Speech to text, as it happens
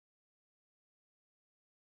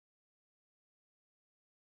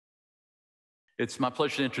It's my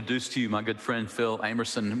pleasure to introduce to you my good friend, Phil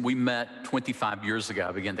Amerson. We met 25 years ago.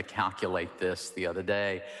 I began to calculate this the other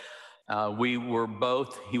day.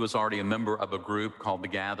 He was already a member of a group called The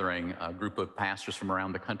Gathering, a group of pastors from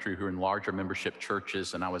around the country who are in larger membership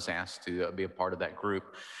churches, and I was asked to be a part of that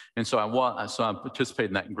group. And so I participated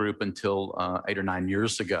in that group until 8 or 9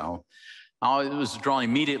 years ago. I was drawn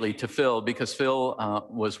immediately to Phil because Phil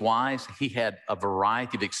was wise. He had a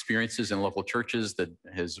variety of experiences in local churches. That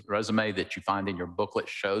his resume that you find in your booklet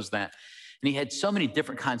shows that. And he had so many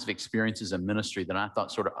different kinds of experiences in ministry that I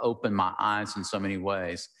thought sort of opened my eyes in so many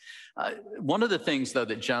ways. One of the things, though,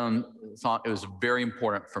 that Joan thought it was very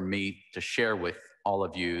important for me to share with all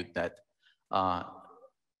of you that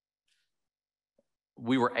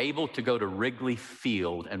we were able to go to Wrigley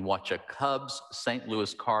Field and watch a Cubs-St.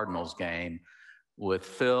 Louis Cardinals game with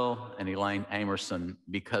Phil and Elaine Amerson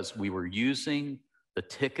because we were using the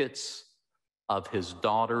tickets of his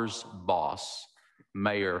daughter's boss,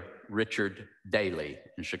 Mayor Richard Daley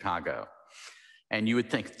in Chicago. And you would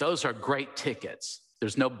think, those are great tickets.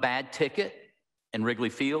 There's no bad ticket in Wrigley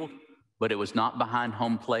Field, but it was not behind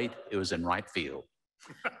home plate. It was in right field.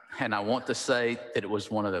 And I want to say that it was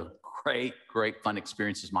one of the great fun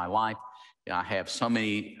experiences of my life. I have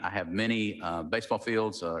many baseball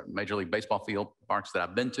fields, Major League Baseball field parks that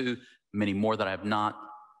I've been to, many more that I have not,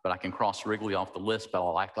 but I can cross Wrigley off the list, but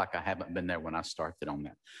I'll act like I haven't been there when I started on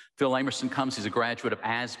that. Phil Amerson comes, he's a graduate of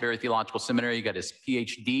Asbury Theological Seminary. He got his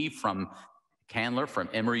PhD from Candler, from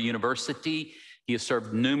Emory University. He has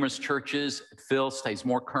served numerous churches. Phil stays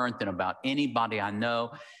more current than about anybody I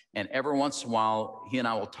know. And every once in a while, he and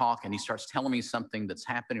I will talk and he starts telling me something that's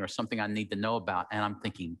happening or something I need to know about. And I'm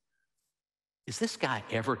thinking, is this guy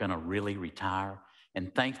ever going to really retire?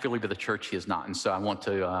 And thankfully to the church, he is not. And so I want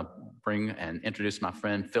to bring and introduce my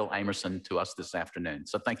friend, Phil Amerson, to us this afternoon.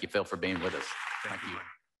 So thank you, Phil, for being with us. Thank you.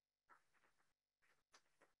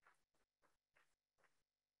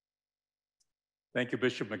 Thank you,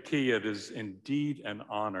 Bishop McKee. It is indeed an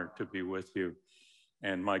honor to be with you.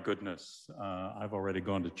 And my goodness, I've already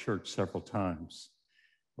gone to church several times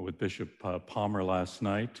with Bishop Palmer last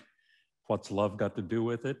night. What's love got to do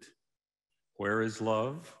with it? Where is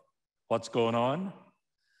love? What's going on?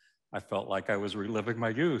 I felt like I was reliving my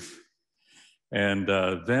youth. And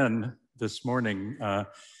then this morning,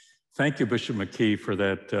 thank you, Bishop McKee, for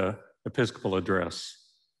that Episcopal address.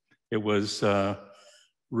 It was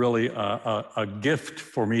really a gift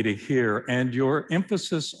for me to hear. And your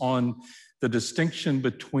emphasis on the distinction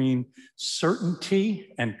between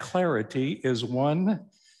certainty and clarity is one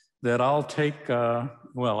that I'll take,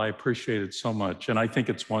 well, I appreciate it so much. And I think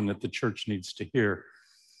it's one that the church needs to hear.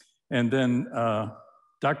 And then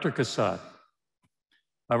Dr. Cassatt,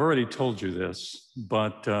 I've already told you this,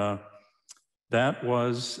 but that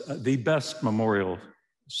was the best memorial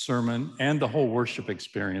sermon and the whole worship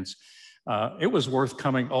experience. It was worth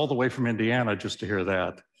coming all the way from Indiana just to hear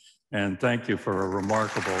that. And thank you for a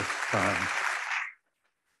remarkable time.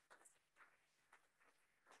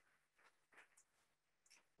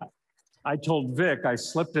 I told Vic I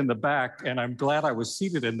slipped in the back, and I'm glad I was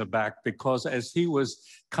seated in the back because as he was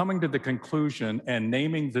coming to the conclusion and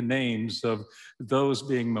naming the names of those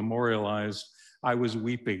being memorialized, I was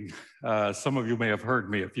weeping. Some of you may have heard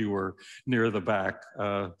me if you were near the back.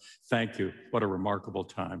 Thank you. What a remarkable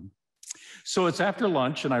time. So it's after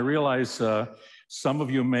lunch, and I realize some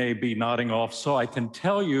of you may be nodding off, so I can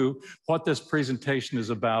tell you what this presentation is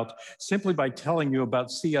about simply by telling you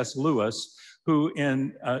about C.S. Lewis, who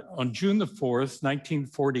on June the 4th,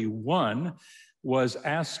 1941, was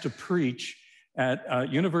asked to preach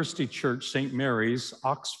at University Church St. Mary's,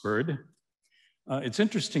 Oxford. It's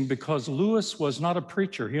interesting because Lewis was not a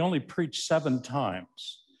preacher. He only preached 7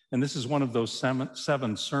 times. And this is one of those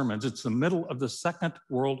seven sermons. It's the middle of the Second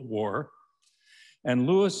World War. And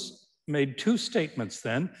Lewis made 2 statements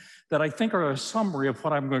then that I think are a summary of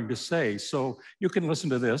what I'm going to say. So you can listen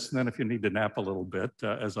to this, and then if you need to nap a little bit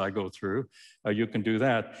as I go through, you can do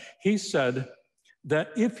that. He said that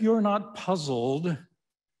if you're not puzzled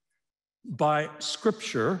by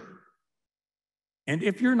Scripture, and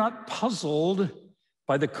if you're not puzzled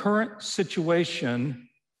by the current situation,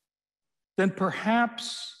 then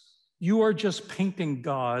perhaps you are just painting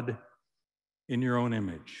God in your own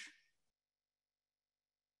image.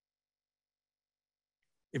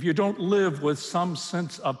 If you don't live with some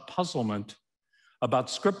sense of puzzlement about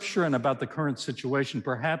Scripture and about the current situation,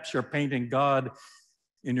 perhaps you're painting God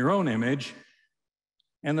in your own image.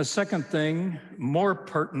 And the second thing, more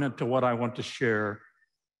pertinent to what I want to share,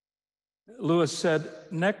 Lewis said,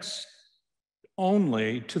 next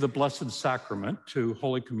only to the Blessed Sacrament, to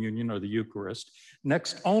Holy Communion or the Eucharist,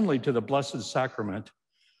 next only to the Blessed Sacrament,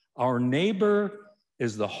 Our neighbor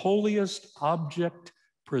is the holiest object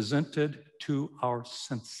presented to our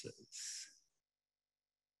senses.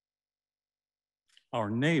 Our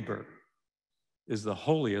neighbor is the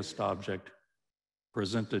holiest object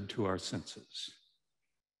presented to our senses.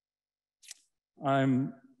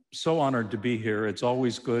 I'm so honored to be here. It's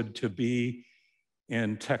always good to be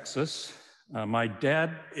in Texas. My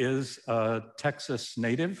dad is a Texas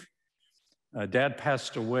native. Dad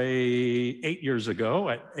passed away 8 years ago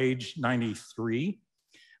at age 93,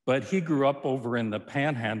 but he grew up over in the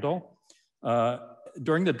Panhandle.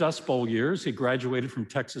 During the Dust Bowl years, he graduated from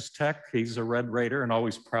Texas Tech. He's a Red Raider and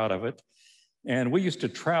always proud of it. And we used to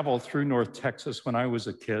travel through North Texas when I was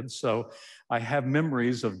a kid, so I have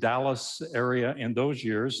memories of Dallas area in those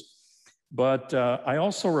years. But I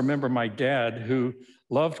also remember my dad, who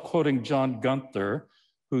loved quoting John Gunther,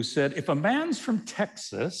 who said, if a man's from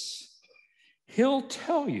Texas, he'll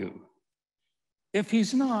tell you. If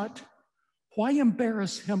he's not, why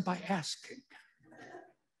embarrass him by asking?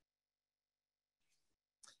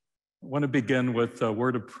 I want to begin with a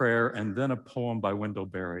word of prayer and then a poem by Wendell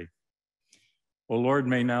Berry. O Lord,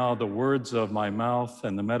 may now the words of my mouth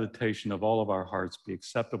and the meditation of all of our hearts be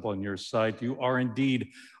acceptable in your sight. You are indeed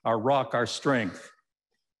our rock, our strength,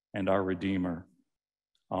 and our Redeemer.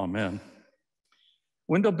 Amen.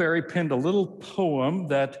 Wendell Berry penned a little poem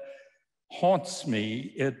that haunts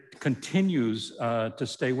me. It continues to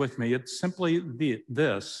stay with me. It's simply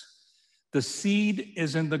this: the seed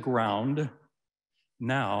is in the ground.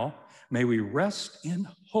 Now may we rest in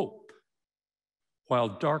hope while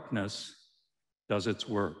darkness does its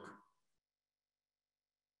work.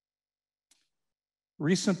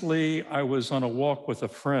 Recently, I was on a walk with a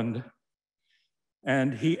friend,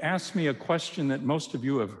 and he asked me a question that most of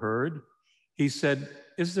you have heard. He said,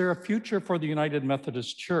 is there a future for the United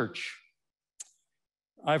Methodist Church?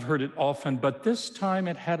 I've heard it often, but this time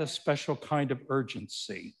it had a special kind of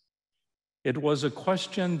urgency. It was a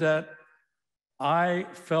question that I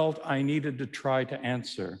felt I needed to try to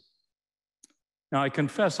answer. Now, I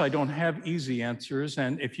confess I don't have easy answers,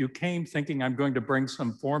 and if you came thinking I'm going to bring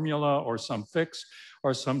some formula or some fix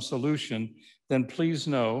or some solution, then please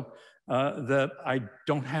know that I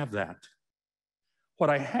don't have that. What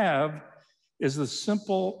I have is the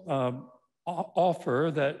simple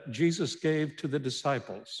offer that Jesus gave to the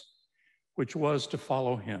disciples, which was to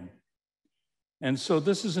follow him. And so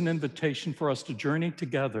this is an invitation for us to journey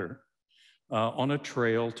together on a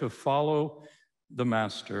trail to follow the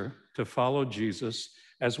Master, to follow Jesus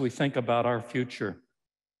as we think about our future.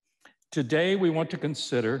 Today, we want to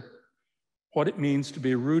consider what it means to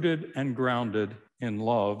be rooted and grounded in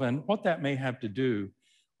love and what that may have to do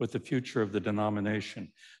with the future of the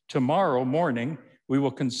denomination. Tomorrow morning, we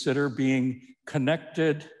will consider being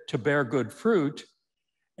connected to bear good fruit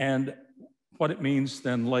and what it means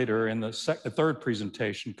then later in the third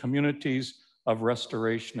presentation, communities of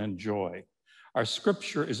restoration and joy. Our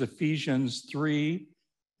scripture is Ephesians 3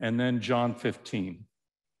 and then John 15.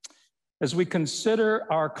 As we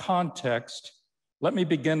consider our context, let me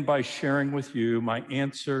begin by sharing with you my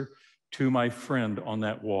answer to my friend on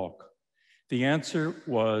that walk. The answer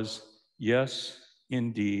was, yes,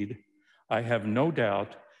 indeed. I have no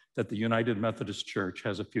doubt that the United Methodist Church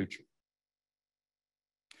has a future.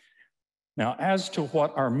 Now, as to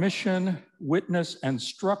what our mission, witness, and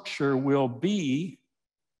structure will be,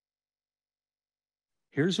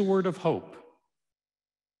 here's a word of hope.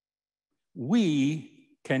 We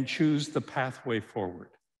can choose the pathway forward.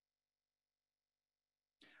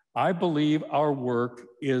 I believe our work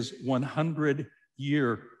is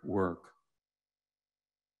 100-year work.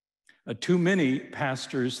 Too many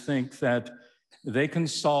pastors think that they can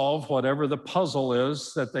solve whatever the puzzle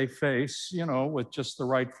is that they face, with just the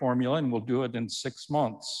right formula, and we'll do it in 6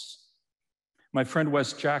 months. My friend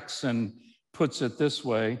Wes Jackson puts it this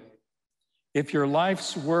way: if your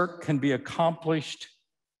life's work can be accomplished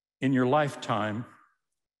in your lifetime,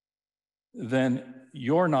 then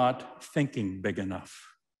you're not thinking big enough.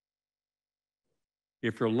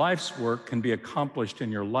 If your life's work can be accomplished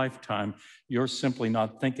in your lifetime, you're simply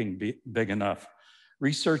not thinking big enough.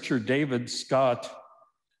 Researcher David Scott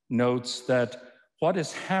notes that what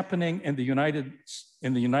is happening in the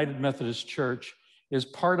United Methodist Church is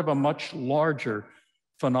part of a much larger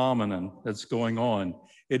phenomenon that's going on.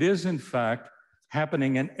 It is, in fact,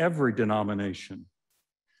 happening in every denomination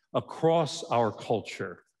across our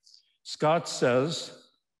culture. Scott says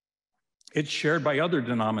it's shared by other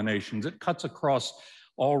denominations. It cuts across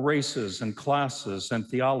all races and classes and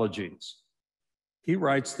theologies. He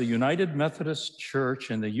writes, the United Methodist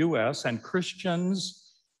Church in the U.S. and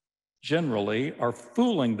Christians generally are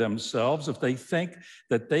fooling themselves if they think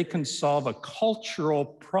that they can solve a cultural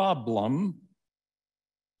problem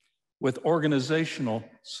with organizational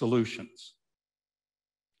solutions.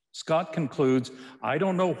 Scott concludes, I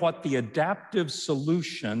don't know what the adaptive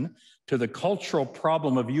solution to the cultural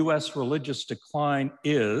problem of US religious decline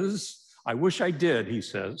is. I wish I did, he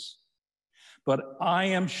says. But I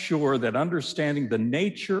am sure that understanding the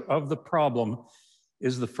nature of the problem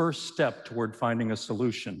is the first step toward finding a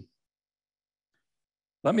solution.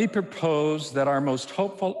 Let me propose that our most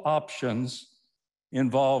hopeful options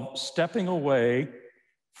involve stepping away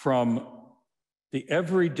from the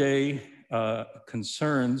everyday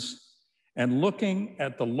concerns and looking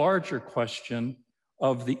at the larger question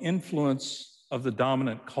of the influence of the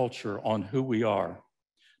dominant culture on who we are.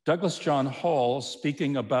 Douglas John Hall,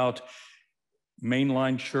 speaking about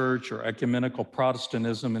mainline church or ecumenical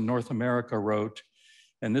Protestantism in North America, wrote,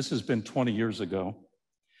 and this has been 20 years ago,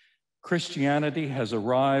 Christianity has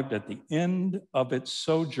arrived at the end of its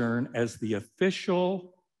sojourn as the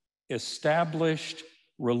official, established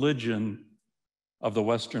religion of the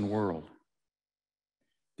Western world.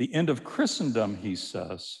 The end of Christendom, he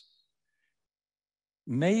says,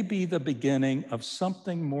 may be the beginning of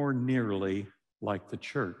something more nearly like the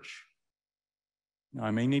church. Now,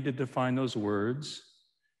 I may need to define those words.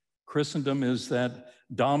 Christendom is that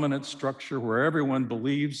dominant structure where everyone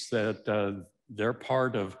believes that they're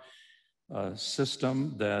part of a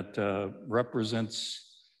system that represents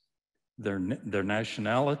their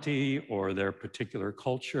nationality or their particular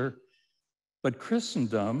culture. But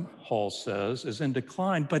Christendom, Hall says, is in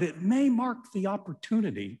decline, but it may mark the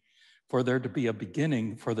opportunity for there to be a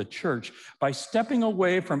beginning for the church by stepping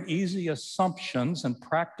away from easy assumptions and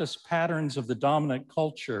practice patterns of the dominant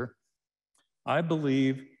culture. I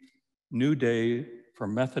believe new day for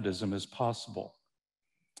Methodism is possible.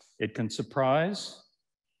 It can surprise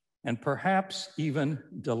and perhaps even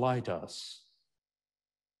delight us.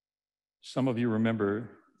 Some of you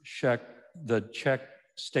remember the Czech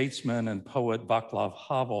statesman and poet Václav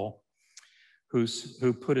Havel,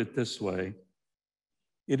 who put it this way: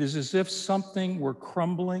 it is as if something were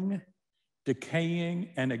crumbling, decaying,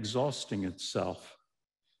 and exhausting itself,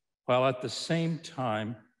 while at the same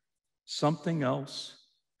time, something else,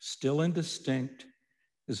 still indistinct,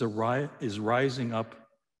 is rising up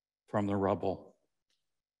from the rubble.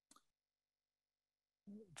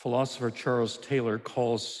 Philosopher Charles Taylor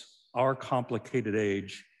calls our complicated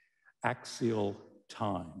age axial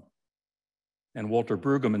time. And Walter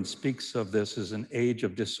Brueggemann speaks of this as an age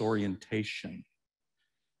of disorientation.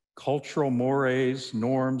 Cultural mores,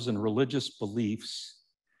 norms, and religious beliefs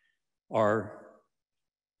are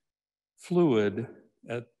fluid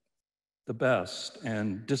at the best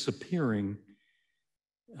and disappearing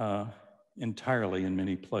entirely in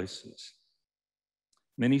many places.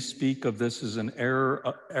 Many speak of this as an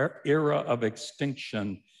era of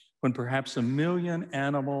extinction when perhaps 1 million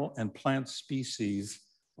animal and plant species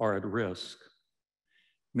are at risk.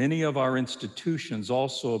 Many of our institutions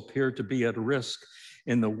also appear to be at risk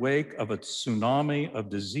in the wake of a tsunami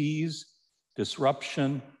of disease,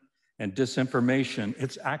 disruption, and disinformation.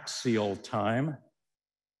 It's axial time.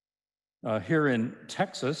 Here in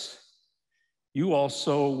Texas, you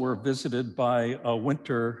also were visited by a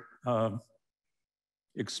winter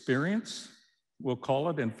experience, we'll call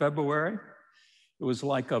it, in February. It was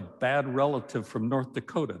like a bad relative from North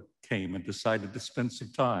Dakota came and decided to spend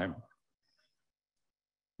some time.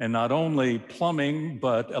 And not only plumbing,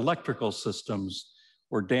 but electrical systems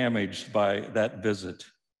were damaged by that visit.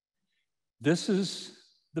 This is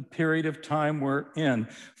the period of time we're in.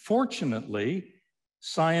 Fortunately,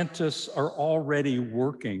 scientists are already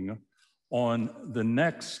working on the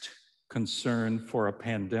next concern for a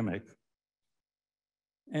pandemic.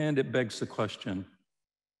 And it begs the question,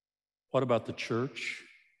 what about the church?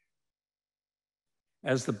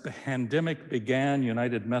 As the pandemic began,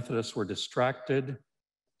 United Methodists were distracted.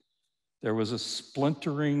 There was a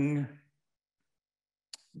splintering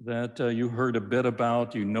that you heard a bit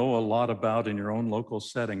about, you know a lot about in your own local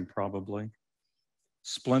setting probably.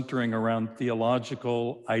 Splintering around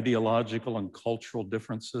theological, ideological, and cultural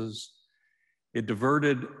differences. It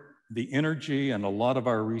diverted the energy and a lot of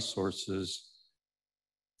our resources.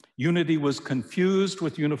 Unity was confused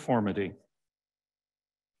with uniformity.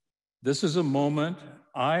 This is a moment,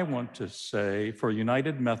 I want to say, for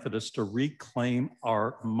United Methodists to reclaim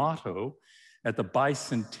our motto at the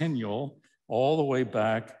bicentennial all the way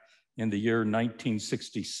back in the year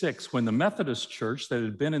 1966, when the Methodist Church that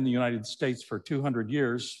had been in the United States for 200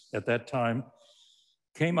 years at that time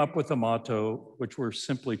came up with a motto, which were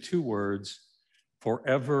simply 2 words: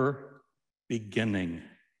 forever beginning.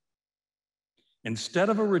 Instead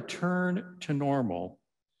of a return to normal,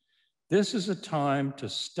 this is a time to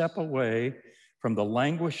step away from the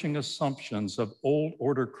languishing assumptions of old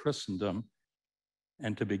order Christendom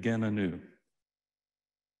and to begin anew.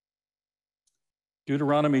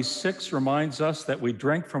 Deuteronomy 6 reminds us that we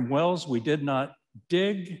drank from wells we did not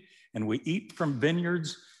dig, and we eat from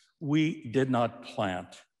vineyards we did not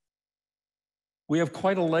plant. We have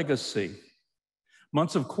quite a legacy.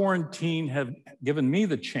 Months of quarantine have given me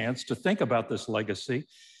the chance to think about this legacy.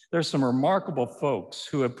 There's some remarkable folks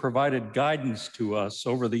who have provided guidance to us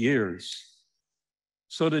over the years.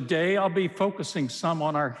 So today I'll be focusing some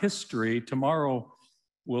on our history. Tomorrow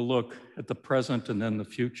we'll look at the present and then the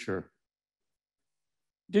future.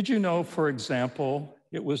 Did you know, for example,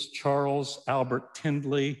 it was Charles Albert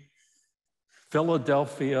Tindley,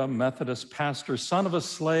 Philadelphia Methodist pastor, son of a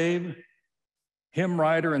slave, hymn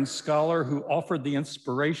writer and scholar, who offered the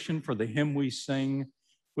inspiration for the hymn we sing,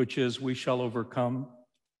 which is "We Shall Overcome"?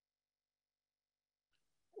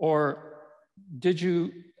 Or did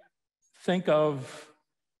you think of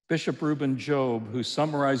Bishop Reuben Job, who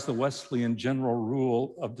summarized the Wesleyan general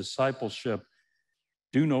rule of discipleship: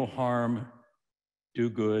 do no harm, do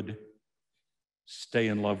good, stay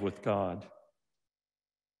in love with God?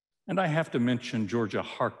 And I have to mention Georgia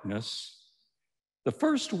Harkness, the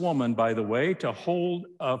first woman, by the way, to hold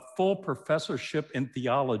a full professorship in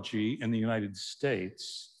theology in the United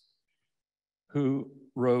States, who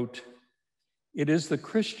wrote, "It is the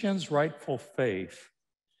Christian's rightful faith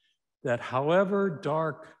that however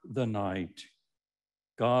dark the night,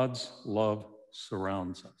 God's love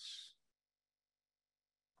surrounds us."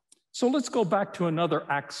 So let's go back to another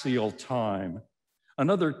axial time,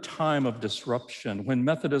 another time of disruption when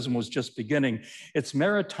Methodism was just beginning. It's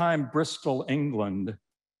maritime Bristol, England,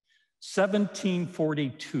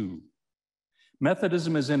 1742.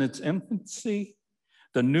 Methodism is in its infancy.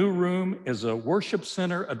 The new room is a worship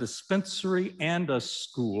center, a dispensary, and a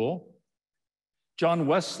school. John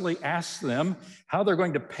Wesley asked them how they're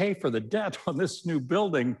going to pay for the debt on this new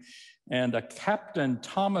building, and a Captain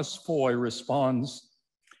Thomas Foy responds,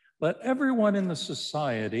 "Let everyone in the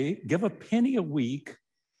society give a penny a week,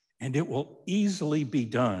 and it will easily be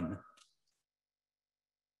done."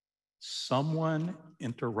 Someone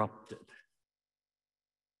interrupted.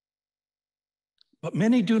 "But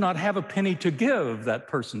many do not have a penny to give," that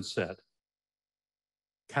person said.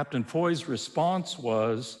 Captain Foy's response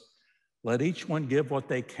was, "Let each one give what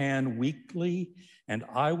they can weekly, and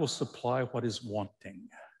I will supply what is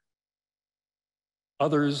wanting."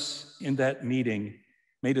 Others in that meeting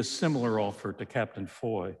made a similar offer to Captain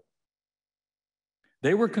Foy.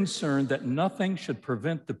 They were concerned that nothing should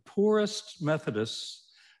prevent the poorest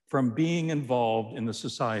Methodists from being involved in the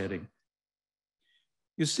society.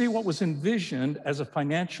 You see, what was envisioned as a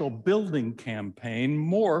financial building campaign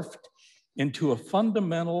morphed into a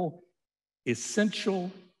fundamental,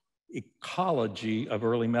 essential ecology of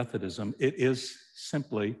early Methodism. It is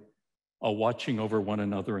simply a watching over one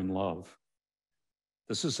another in love.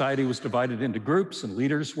 The society was divided into groups and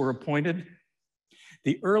leaders were appointed.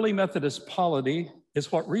 The early Methodist polity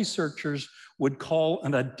is what researchers would call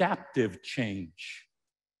an adaptive change.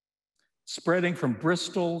 Spreading from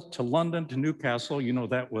Bristol to London to Newcastle, you know,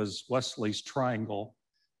 that was Wesley's Triangle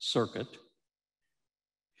Circuit.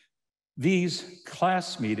 These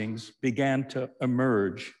class meetings began to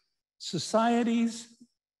emerge. Societies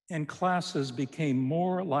and classes became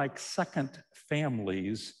more like second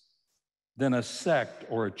families than a sect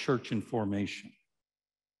or a church in formation.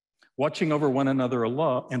 Watching over one another in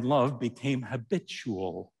love became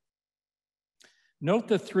habitual. Note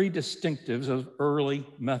the three distinctives of early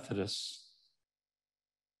Methodists.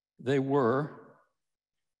 They were: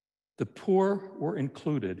 the poor were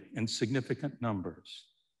included in significant numbers.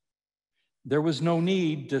 There was no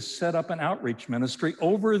need to set up an outreach ministry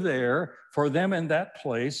over there for them in that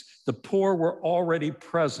place. The poor were already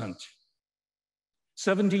present.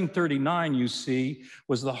 1739, you see,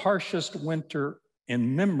 was the harshest winter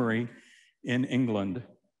in memory in England.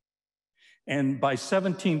 And by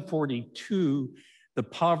 1742, the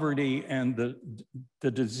poverty and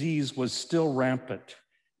the disease was still rampant.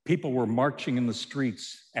 People were marching in the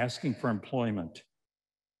streets asking for employment.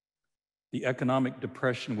 The economic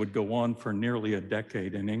depression would go on for nearly a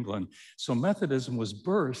decade in England. So Methodism was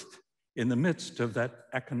birthed in the midst of that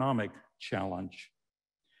economic challenge.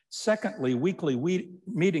 Secondly, weekly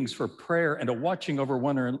meetings for prayer and a watching over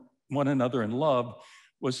one another in love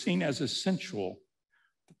was seen as essential.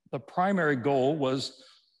 The primary goal was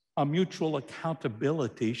a mutual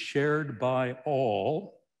accountability shared by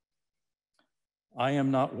all. I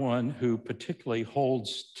am not one who particularly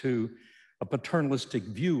holds to a paternalistic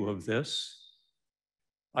view of this,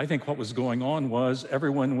 I think what was going on was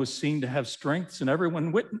everyone was seen to have strengths and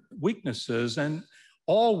everyone weaknesses, and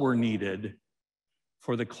all were needed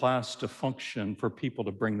for the class to function, for people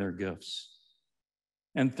to bring their gifts.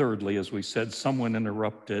 And thirdly, as we said, someone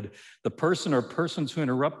interrupted. The person or persons who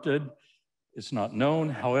interrupted is not known.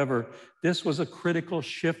 However, this was a critical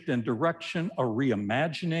shift in direction, a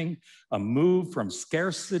reimagining, a move from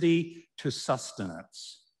scarcity to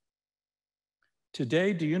sustenance.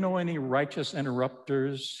 Today, do you know any righteous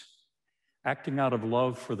interrupters acting out of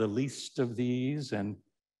love for the least of these and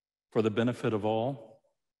for the benefit of all?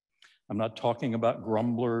 I'm not talking about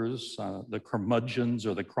grumblers, the curmudgeons,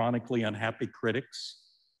 or the chronically unhappy critics.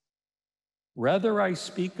 Rather, I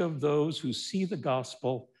speak of those who see the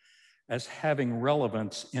gospel as having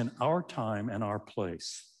relevance in our time and our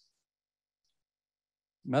place.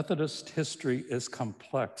 Methodist history is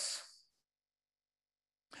complex.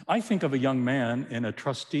 I think of a young man in a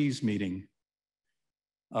trustees meeting.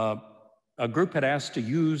 A group had asked to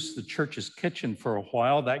use the church's kitchen for a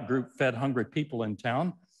while. That group fed hungry people in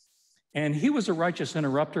town. And he was a righteous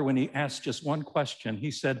interrupter when he asked just one question.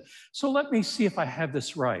 He said, "So let me see if I have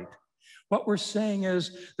this right. What we're saying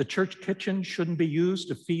is the church kitchen shouldn't be used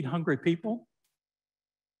to feed hungry people?"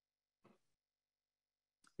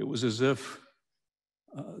 It was as if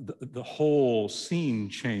the whole scene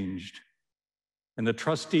changed. And the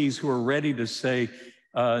trustees who were ready to say,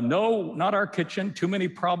 "No, not our kitchen, too many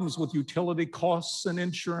problems with utility costs and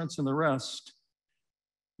insurance and the rest."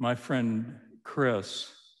 My friend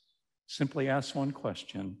Chris simply asked one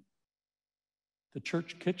question: the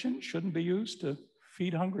church kitchen shouldn't be used to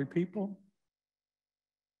feed hungry people?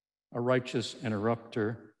 A righteous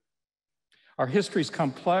interrupter. Our history is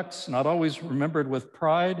complex, not always remembered with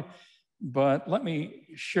pride, but let me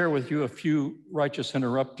share with you a few righteous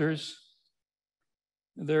interrupters.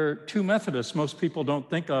 There are two Methodists most people don't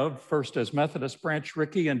think of. First, as Methodist, Branch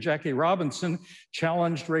Rickey and Jackie Robinson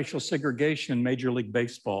challenged racial segregation in Major League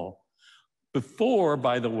Baseball. Before,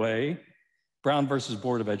 by the way, Brown versus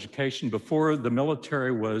Board of Education, before the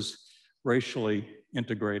military was racially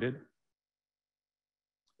integrated.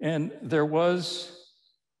 And there was,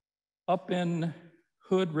 up in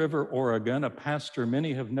Hood River, Oregon, a pastor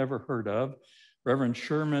many have never heard of, Reverend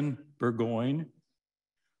Sherman Burgoyne,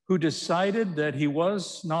 who decided that he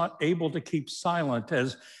was not able to keep silent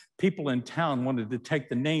as people in town wanted to take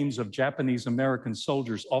the names of Japanese American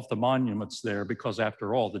soldiers off the monuments there, because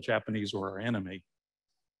after all, the Japanese were our enemy.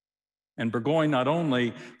 And Burgoyne not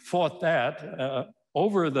only fought that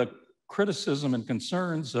over the criticism and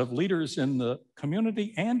concerns of leaders in the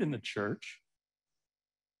community and in the church,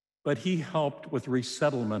 but he helped with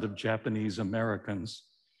resettlement of Japanese Americans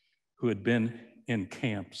who had been in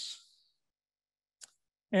camps.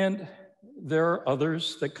 And there are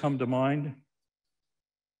others that come to mind.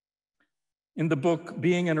 In the book,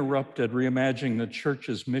 Being Interrupted, Reimagining the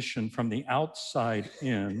Church's Mission from the Outside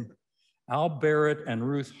In, Al Barrett and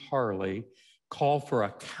Ruth Harley call for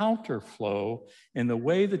a counterflow in the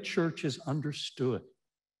way the church is understood.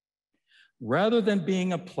 Rather than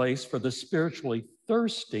being a place for the spiritually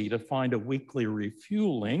thirsty to find a weekly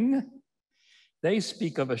refueling, they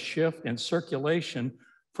speak of a shift in circulation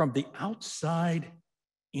from the outside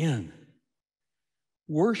in.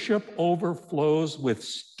 Worship overflows with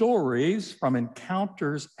stories from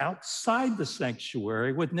encounters outside the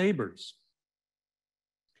sanctuary with neighbors.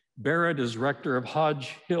 Barrett is rector of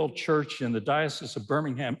Hodge Hill Church in the Diocese of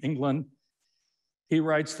Birmingham, England. He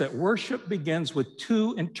writes that worship begins with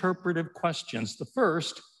two interpretive questions. The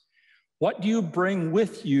first, what do you bring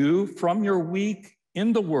with you from your week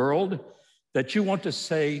in the world that you want to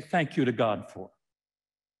say thank you to God for?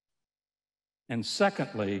 And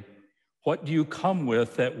secondly, what do you come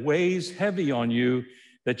with that weighs heavy on you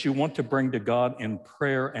that you want to bring to God in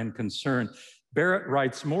prayer and concern? Barrett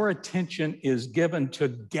writes, more attention is given to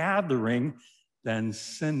gathering than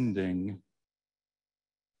sending.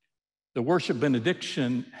 The worship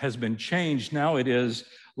benediction has been changed. Now it is,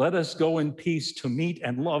 let us go in peace to meet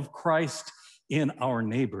and love Christ in our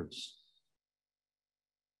neighbors.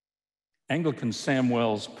 Anglican Sam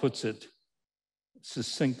Wells puts it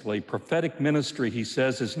succinctly. Prophetic ministry, he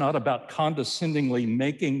says, is not about condescendingly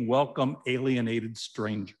making welcome alienated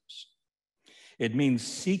strangers. It means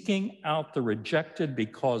seeking out the rejected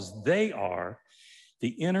because they are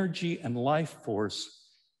the energy and life force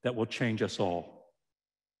that will change us all.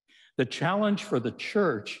 The challenge for the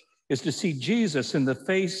church is to see Jesus in the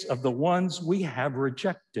face of the ones we have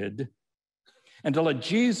rejected, and to let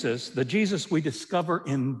Jesus, the Jesus we discover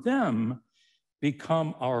in them,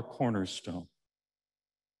 become our cornerstone.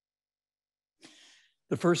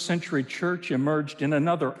 The first century church emerged in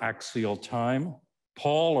another axial time.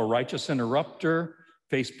 Paul, a righteous interrupter,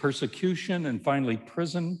 faced persecution and finally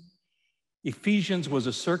prison. Ephesians was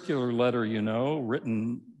a circular letter, you know,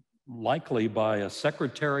 written likely by a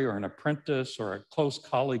secretary or an apprentice or a close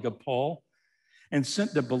colleague of Paul, and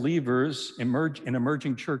sent to believers in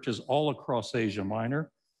emerging churches all across Asia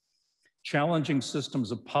Minor, challenging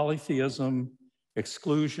systems of polytheism,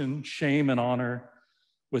 exclusion, shame, and honor,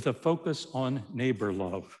 with a focus on neighbor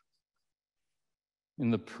love.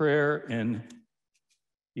 In the prayer in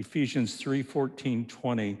Ephesians 3:14,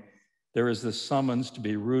 20, there is this summons to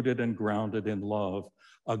be rooted and grounded in love,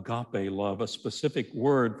 agape love, a specific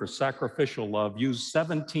word for sacrificial love used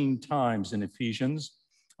 17 times in Ephesians,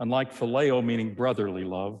 unlike phileo, meaning brotherly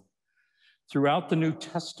love. Throughout the New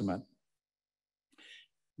Testament,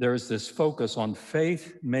 there is this focus on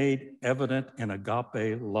faith made evident in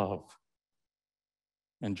agape love.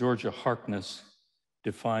 And Georgia Harkness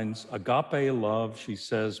defines agape love, she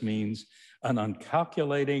says, means an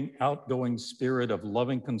uncalculating, outgoing spirit of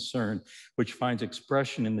loving concern, which finds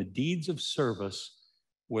expression in the deeds of service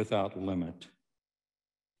without limit.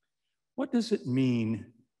 What does it mean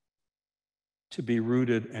to be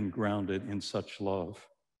rooted and grounded in such love?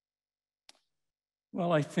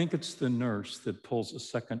 Well, I think it's the nurse that pulls a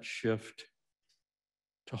second shift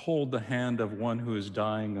to hold the hand of one who is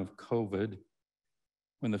dying of COVID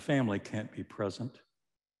when the family can't be present.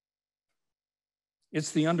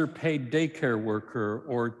 It's the underpaid daycare worker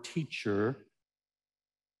or teacher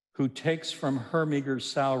who takes from her meager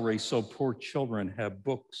salary so poor children have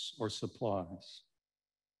books or supplies.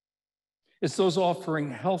 It's those offering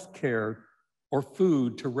health care or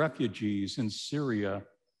food to refugees in Syria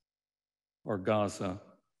or Gaza.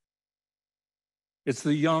 It's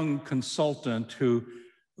the young consultant who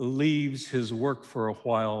leaves his work for a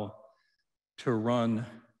while to run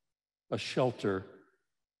a shelter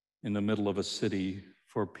in the middle of a city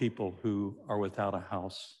for people who are without a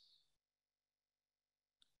house.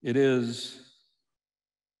 It is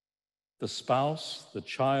the spouse, the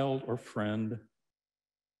child, or friend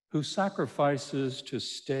who sacrifices to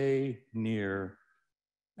stay near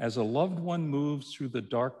as a loved one moves through the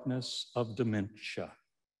darkness of dementia.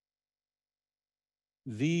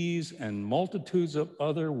 These and multitudes of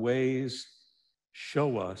other ways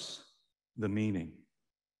show us the meaning.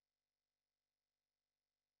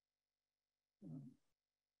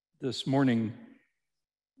 This morning,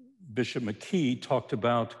 Bishop McKee talked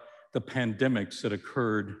about the pandemics that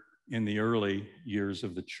occurred in the early years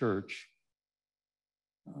of the church.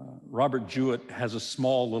 Robert Jewett has a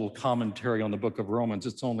small little commentary on the book of Romans.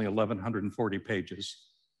 It's only 1,140 pages.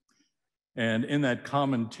 And in that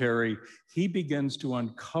commentary, he begins to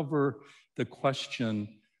uncover the question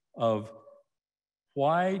of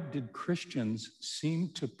why did Christians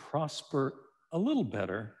seem to prosper a little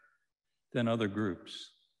better than other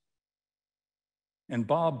groups? And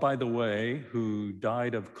Bob, by the way, who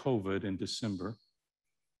died of COVID in December,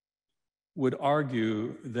 would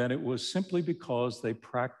argue that it was simply because they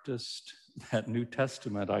practiced that New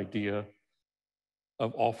Testament idea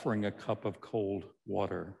of offering a cup of cold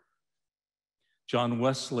water. John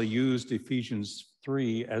Wesley used Ephesians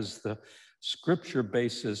 3 as the scripture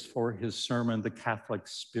basis for his sermon, The Catholic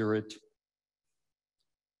Spirit.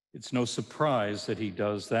 It's no surprise that he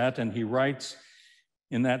does that, and he writes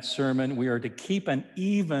in that sermon, we are to keep an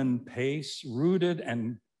even pace, rooted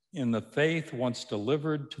and in the faith once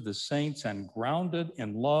delivered to the saints and grounded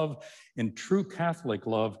in love, in true Catholic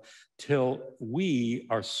love, till we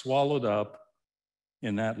are swallowed up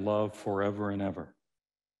in that love forever and ever.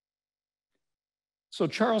 So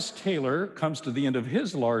Charles Taylor comes to the end of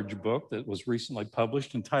his large book that was recently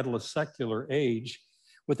published entitled A Secular Age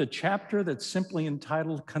with a chapter that's simply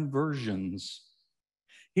entitled Conversions.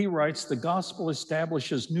 He writes, the gospel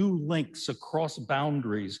establishes new links across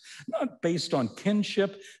boundaries, not based on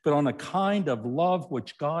kinship, but on a kind of love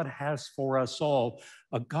which God has for us all,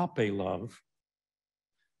 agape love.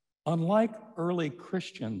 Unlike early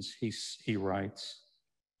Christians, he writes,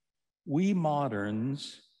 we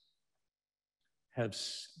moderns have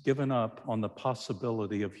given up on the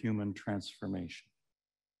possibility of human transformation.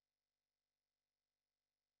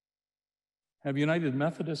 Have United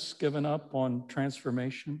Methodists given up on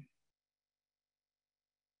transformation?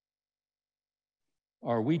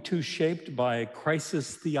 Are we too shaped by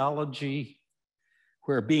crisis theology,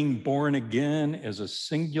 where being born again is a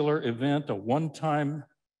singular event, a one-time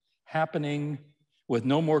happening with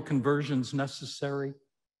no more conversions necessary?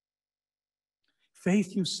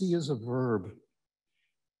 Faith, you see, is a verb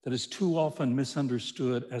that is too often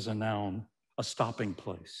misunderstood as a noun, a stopping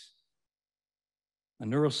place. A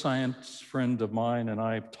neuroscience friend of mine and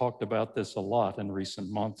I have talked about this a lot in recent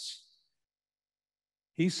months.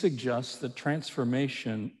 He suggests that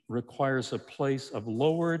transformation requires a place of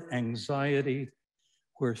lowered anxiety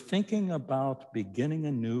where thinking about beginning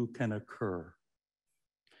anew can occur.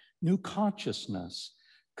 New consciousness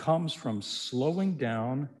comes from slowing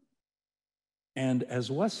down and,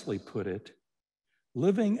 as Wesley put it,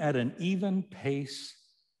 living at an even pace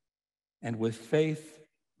and with faith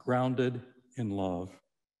grounded in love.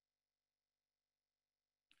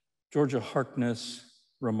 Georgia Harkness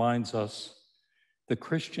reminds us the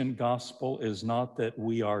Christian gospel is not that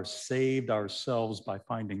we are saved ourselves by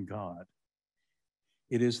finding God.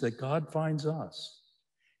 It is that God finds us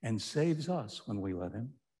and saves us when we let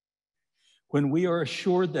him. When we are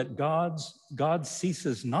assured that God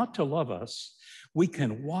ceases not to love us, we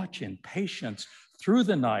can watch in patience through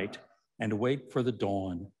the night and wait for the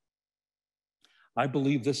dawn. I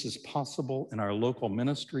believe this is possible in our local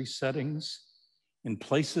ministry settings, in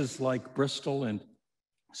places like Bristol in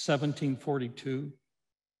 1742.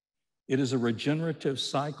 It is a regenerative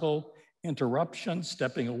cycle: interruption,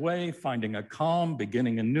 stepping away, finding a calm,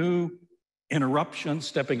 beginning anew; interruption,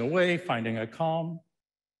 stepping away, finding a calm.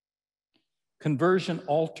 Conversion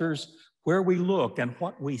alters where we look and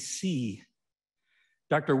what we see.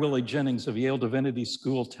 Dr. Willie Jennings of Yale Divinity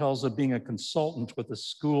School tells of being a consultant with a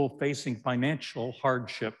school facing financial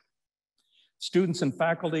hardship. Students and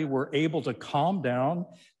faculty were able to calm down,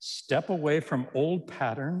 step away from old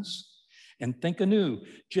patterns, and think anew.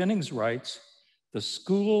 Jennings writes, the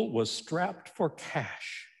school was strapped for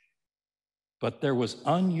cash, but there was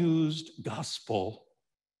unused gospel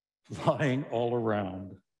lying all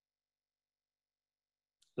around.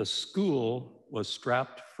 The school was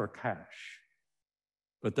strapped for cash,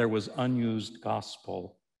 but there was unused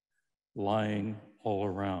gospel lying all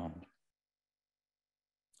around.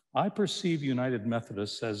 I perceive United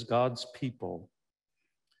Methodists as God's people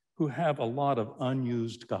who have a lot of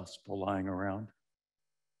unused gospel lying around.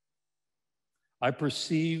 I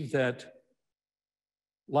perceive that,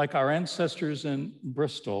 like our ancestors in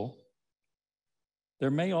Bristol,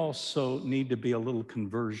 there may also need to be a little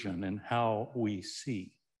conversion in how we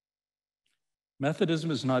see. Methodism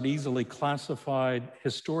is not easily classified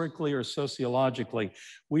historically or sociologically.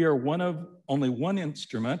 We are one of only one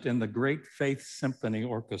instrument in the great Faith Symphony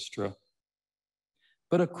Orchestra,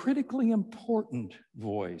 but a critically important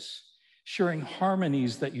voice, sharing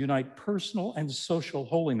harmonies that unite personal and social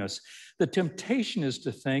holiness. The temptation is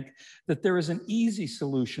to think that there is an easy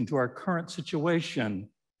solution to our current situation.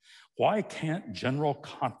 Why can't General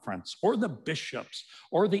Conference or the bishops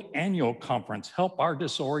or the annual conference help our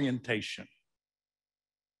disorientation?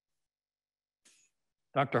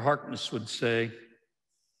 Dr. Harkness would say,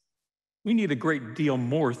 we need a great deal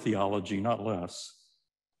more theology, not less.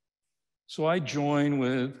 So I join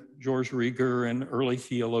with George Rieger and early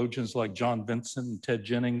theologians like John Vincent and Ted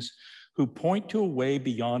Jennings, who point to a way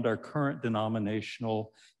beyond our current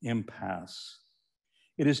denominational impasse.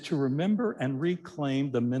 It is to remember and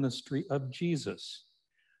reclaim the ministry of Jesus,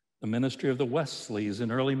 the ministry of the Wesleys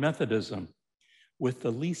in early Methodism, with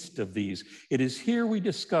the least of these. It is here we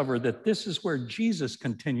discover that this is where Jesus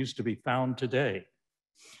continues to be found today.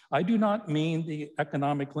 I do not mean the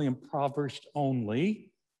economically impoverished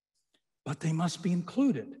only, but they must be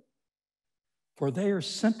included, for they are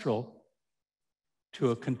central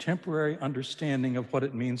to a contemporary understanding of what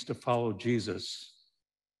it means to follow Jesus.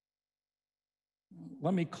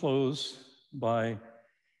 Let me close by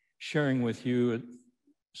sharing with you a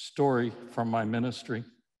story from my ministry.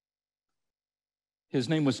 His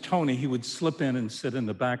name was Tony. He would slip in and sit in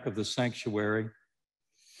the back of the sanctuary.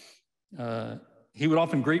 He would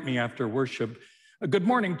often greet me after worship. Good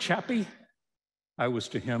morning, Chappie. I was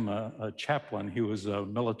to him a chaplain. He was a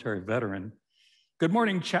military veteran. Good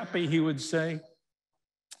morning, Chappie, he would say.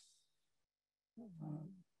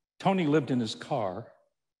 Tony lived in his car.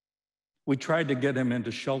 We tried to get him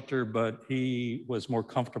into shelter, but he was more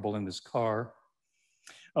comfortable in his car.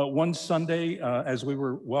 One Sunday, as we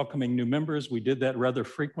were welcoming new members, we did that rather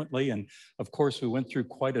frequently. And of course, we went through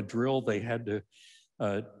quite a drill. They had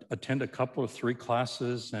to attend a couple of 3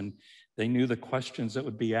 classes, and they knew the questions that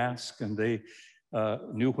would be asked, and they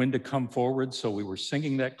knew when to come forward. So we were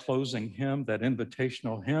singing that closing hymn, that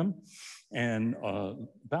invitational hymn. And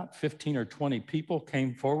about 15 or 20 people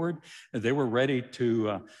came forward, and they were ready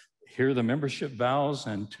to hear the membership vows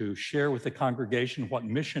and to share with the congregation what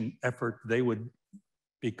mission effort they would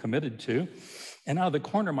be committed to. And out of the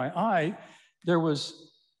corner of my eye, there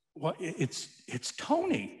was, well, it's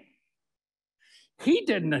Tony. He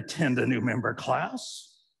didn't attend a new member class.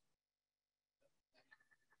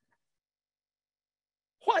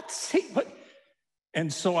 What?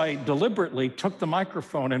 And so I deliberately took the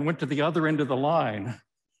microphone and went to the other end of the line.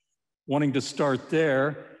 wanting to start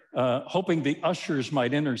there, hoping the ushers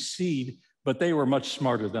might intercede, but they were much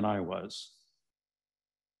smarter than I was.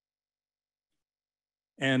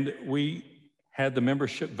 And we had the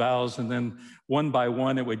membership vows, and then one by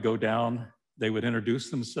one it would go down. They would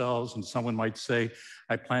introduce themselves, and someone might say,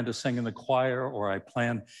 I plan to sing in the choir, or I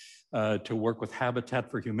plan to work with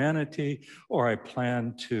Habitat for Humanity, or I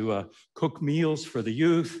plan to cook meals for the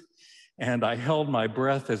youth. And I held my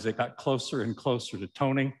breath as it got closer and closer to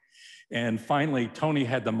Tony. And finally, Tony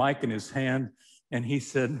had the mic in his hand, and he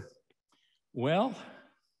said, well,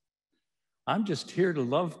 I'm just here to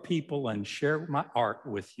love people and share my art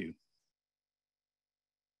with you.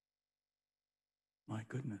 My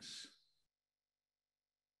goodness.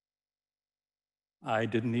 I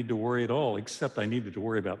didn't need to worry at all, except I needed to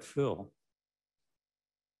worry about Phil.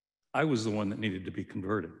 I was the one that needed to be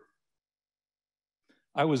converted.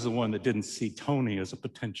 I was the one that didn't see Tony as a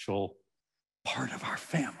potential part of our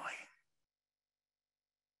family.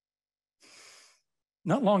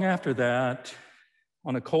 Not long after that,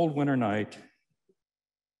 on a cold winter night,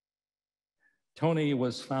 Tony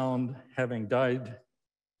was found having died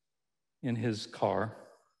in his car.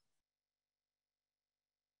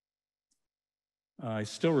 I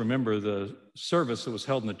still remember the service that was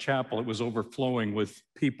held in the chapel. It was overflowing with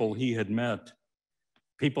people he had met,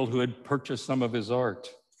 people who had purchased some of his art.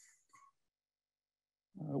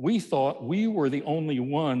 We thought we were the only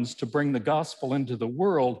ones to bring the gospel into the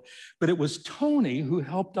world, but it was Tony who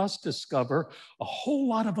helped us discover a whole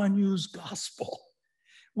lot of unused gospel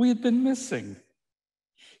we had been missing.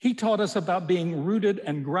 He taught us about being rooted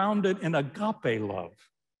and grounded in agape love.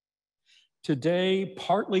 Today,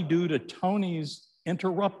 partly due to Tony's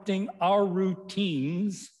interrupting our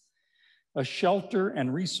routines, a shelter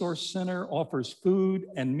and resource center offers food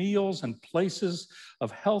and meals and places of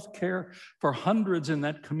health care for hundreds in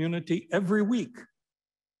that community every week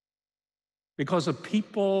because of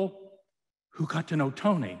people who got to know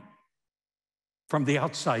Tony from the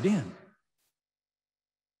outside in.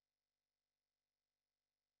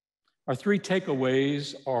 Our three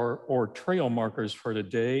takeaways or trail markers for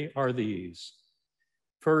today are these.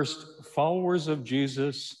 First, followers of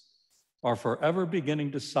Jesus are forever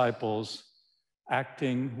beginning disciples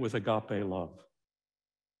acting with agape love.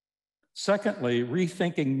 Secondly,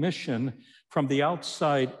 rethinking mission from the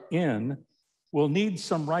outside in will need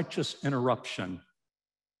some righteous interruption.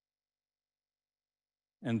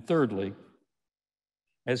 And thirdly,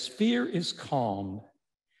 as fear is calmed,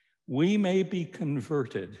 we may be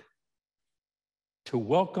converted to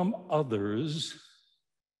welcome others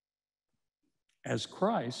as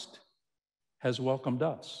Christ has welcomed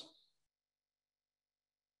us.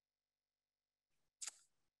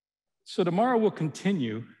 So tomorrow we'll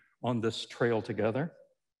continue on this trail together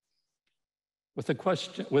with the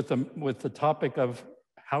question, with the topic of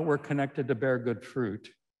how we're connected to bear good fruit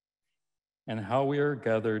and how we are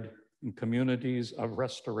gathered in communities of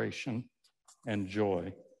restoration and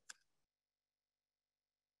joy.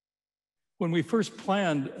 When we first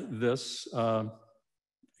planned this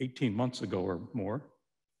 18 months ago or more,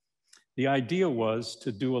 the idea was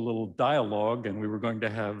to do a little dialogue, and we were going to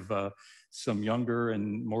have some younger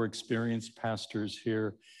and more experienced pastors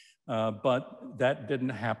here, but that didn't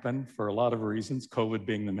happen for a lot of reasons, COVID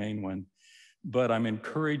being the main one. But I'm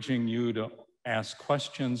encouraging you to ask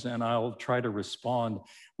questions, and I'll try to respond.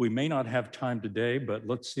 We may not have time today, but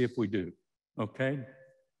let's see if we do, okay?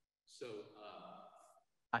 So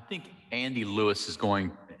I think Andy Lewis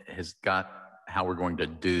has got how we're going to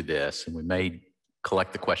do this, and we may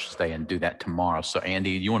collect the questions today and do that tomorrow. So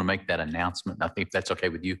Andy, you want to make that announcement? I think that's okay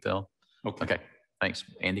with you, Phil? Okay, thanks.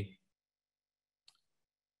 Andy?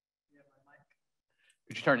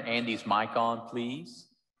 Could you turn Andy's mic on, please?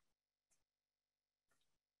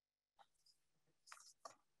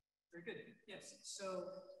 Very good, yes. So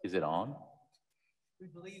is it on? We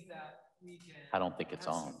believe that we can I don't think it's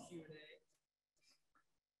on. Q&A.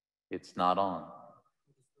 It's not on.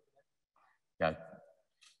 Yeah.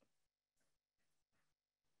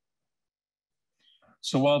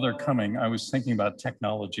 So while they're coming, I was thinking about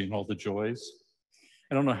technology and all the joys.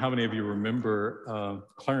 I don't know how many of you remember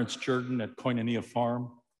Clarence Jordan at Koinonia Farm.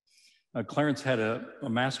 Clarence had a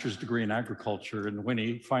master's degree in agriculture, and when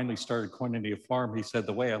he finally started Koinonia Farm, he said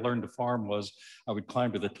the way I learned to farm was I would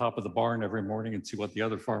climb to the top of the barn every morning and see what the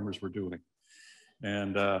other farmers were doing.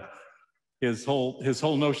 And his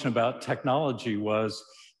whole notion about technology was,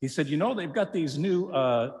 he said, you know, they've got these new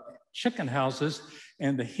chicken houses,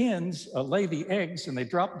 and the hens lay the eggs, and they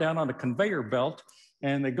drop down on a conveyor belt,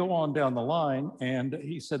 and they go on down the line. And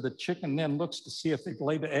he said the chicken then looks to see if they've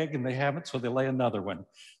laid the egg, and they haven't, so they lay another one.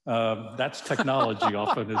 That's technology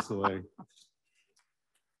often is the way.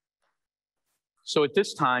 So at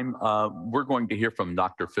this time, we're going to hear from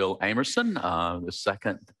Dr. Phil Amerson, the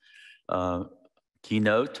second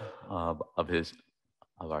keynote of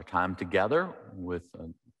our time together with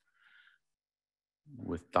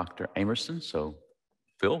Dr. Amerson. So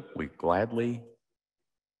Phil, we gladly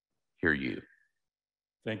hear you.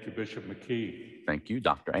 Thank you, Bishop McKee. Thank you,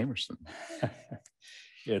 Dr. Amerson.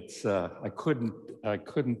 It's I couldn't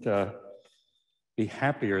be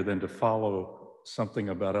happier than to follow something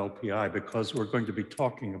about LPI, because we're going to be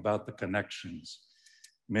talking about the connections,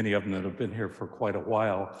 many of them that have been here for quite a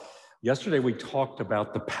while. Yesterday we talked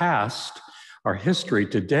about the past, our history.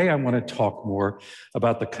 Today I want to talk more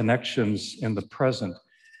about the connections in the present.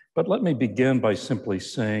 But let me begin by simply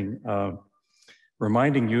saying,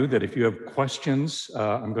 reminding you that if you have questions,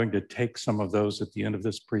 I'm going to take some of those at the end of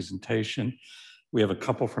this presentation. We have a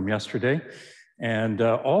couple from yesterday. And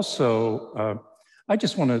also, I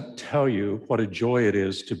just want to tell you what a joy it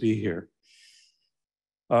is to be here.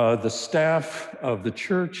 The staff of the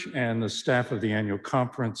church and the staff of the annual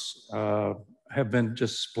conference have been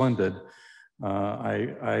just splendid.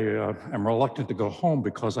 I am reluctant to go home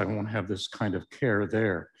because I won't have this kind of care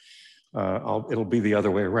there. It'll be the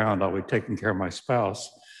other way around. I'll be taking care of my spouse.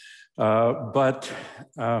 But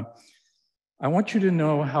I want you to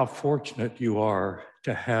know how fortunate you are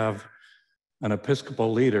to have an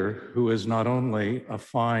Episcopal leader who is not only a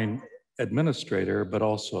fine administrator, but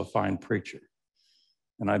also a fine preacher.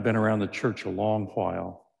 And I've been around the church a long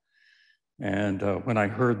while. And when I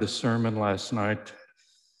heard the sermon last night,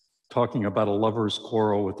 talking about a lover's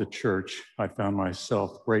quarrel with the church, I found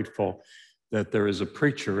myself grateful that there is a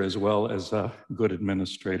preacher as well as a good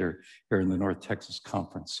administrator here in the North Texas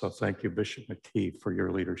Conference. So thank you, Bishop McKee, for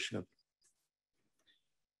your leadership.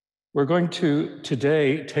 We're going to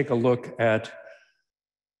today take a look at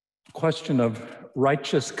the question of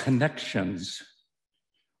righteous connections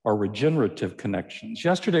or regenerative connections.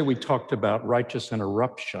 Yesterday we talked about righteous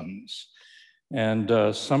interruptions,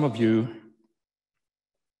 and some of you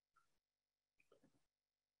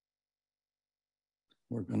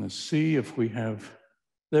we're going to see if we have,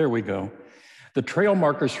 there we go. The trail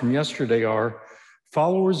markers from yesterday are: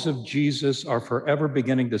 followers of Jesus are forever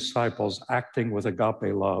beginning disciples acting with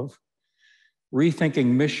agape love. Rethinking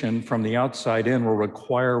mission from the outside in will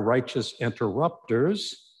require righteous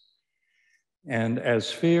interrupters. And as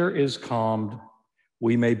fear is calmed,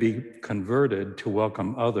 we may be converted to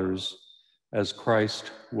welcome others as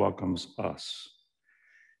Christ welcomes us.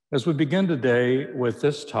 As we begin today with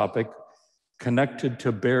this topic, connected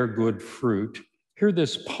to bear good fruit, hear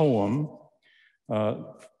this poem.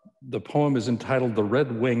 The poem is entitled The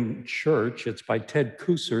Red Wing Church. It's by Ted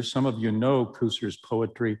Kooser. Some of you know Kooser's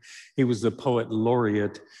poetry. He was the poet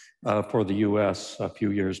laureate for the US a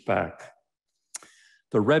few years back.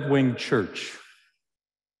 The Red Wing Church.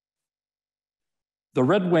 The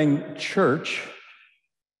Red Wing Church.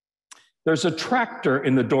 There's a tractor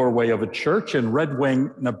in the doorway of a church in Red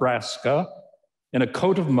Wing, Nebraska, in a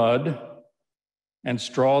coat of mud and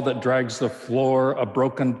straw that drags the floor. A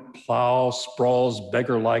broken plow sprawls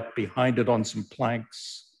beggar-like behind it on some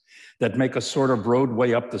planks that make a sort of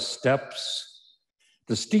roadway up the steps.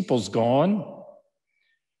 The steeple's gone.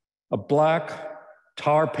 A black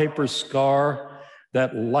tar paper scar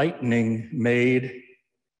that lightning made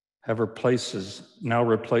now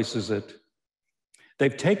replaces it.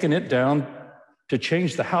 They've taken it down to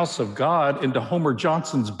change the house of God into Homer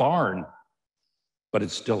Johnson's barn, but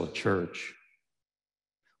it's still a church,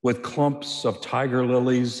 with clumps of tiger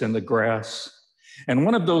lilies in the grass, and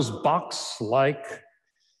one of those box-like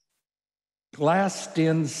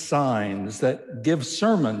glassed-in signs that give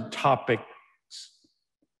sermon topics.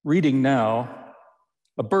 Reading now,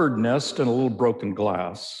 a bird nest and a little broken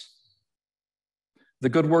glass. The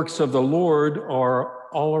good works of the Lord are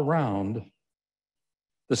all around.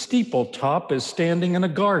 The steeple top is standing in a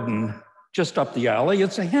garden just up the alley.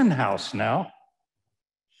 It's a hen house now.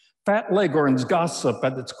 Fat leghorns gossip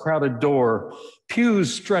at its crowded door.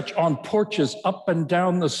 Pews stretch on porches up and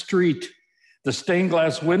down the street. The stained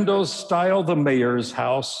glass windows style the mayor's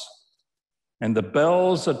house, and the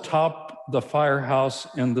bells atop the firehouse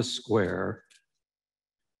in the square.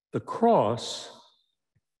 The cross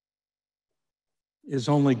is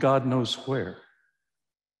only God knows where.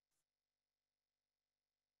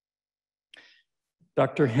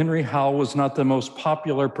 Dr. Henry Howell was not the most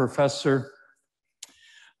popular professor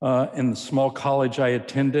in the small college I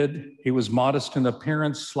attended. He was modest in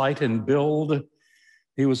appearance, slight in build.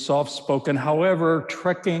 He was soft-spoken. However,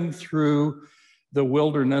 trekking through the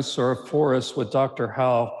wilderness or a forest with Dr.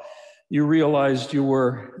 Howell, you realized you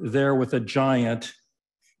were there with a giant,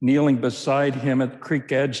 kneeling beside him at the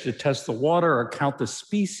creek edge to test the water or count the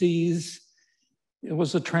species. It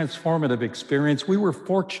was a transformative experience. We were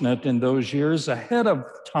fortunate in those years. Ahead of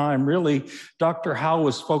time, really, Dr. Howe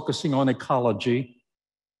was focusing on ecology,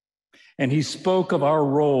 and he spoke of our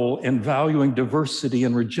role in valuing diversity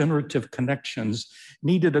and regenerative connections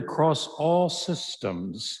needed across all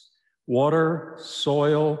systems: water,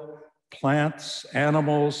 soil, plants,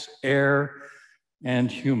 animals, air,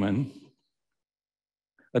 and human.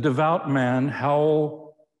 A devout man,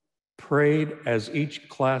 Howell prayed as each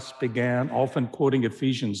class began, often quoting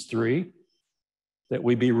Ephesians 3, that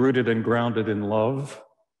we be rooted and grounded in love.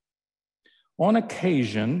 On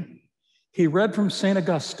occasion, he read from St.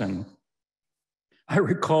 Augustine. I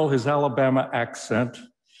recall his Alabama accent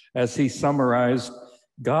as he summarized,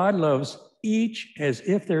 God loves each as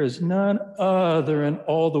if there is none other in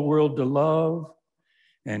all the world to love,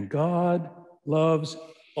 and God loves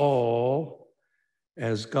all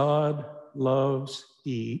as God loves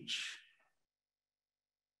each.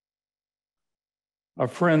 Our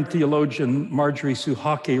friend theologian Marjorie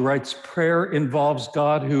Suhaki writes, prayer involves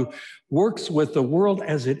God who works with the world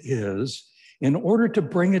as it is in order to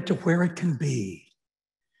bring it to where it can be.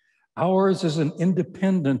 Ours is an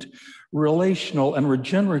independent, relational, and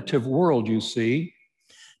regenerative world, you see.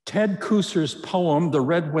 Ted Kooser's poem, The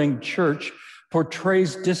Red-Winged Church,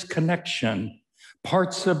 portrays disconnection.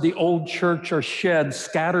 Parts of the old church are shed,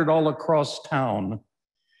 scattered all across town.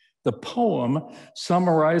 The poem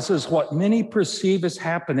summarizes what many perceive as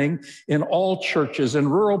happening in all churches, in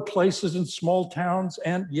rural places, in small towns,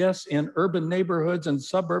 and yes, in urban neighborhoods and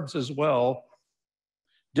suburbs as well.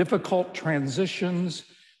 Difficult transitions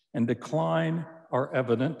and decline are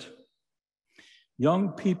evident. Young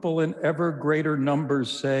people in ever greater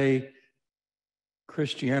numbers say,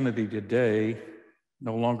 Christianity today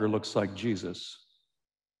no longer looks like Jesus.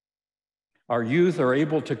 Our youth are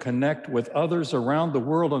able to connect with others around the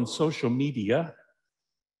world on social media,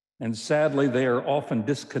 and sadly, they are often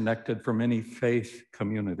disconnected from any faith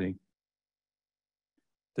community.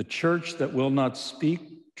 The church that will not speak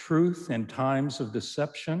truth in times of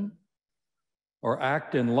deception or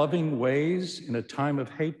act in loving ways in a time of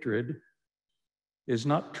hatred is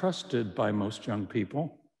not trusted by most young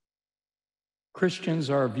people. Christians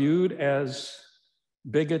are viewed as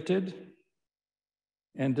bigoted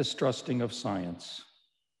and distrusting of science.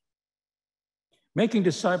 Making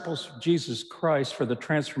disciples of Jesus Christ for the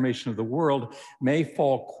transformation of the world may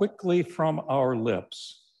fall quickly from our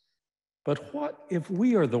lips. But what if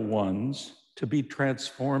we are the ones to be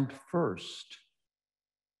transformed first?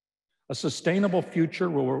 A sustainable future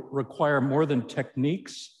will require more than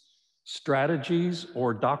techniques, strategies,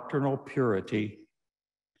 or doctrinal purity.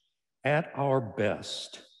 At our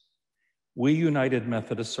best, we United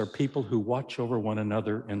Methodists are people who watch over one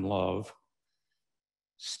another in love.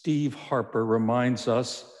 Steve Harper reminds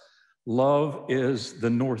us love is the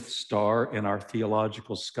North Star in our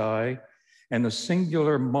theological sky and the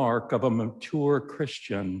singular mark of a mature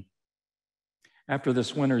Christian. After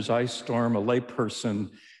this winter's ice storm, a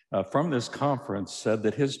layperson from this conference said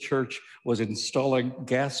that his church was installing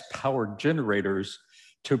gas-powered generators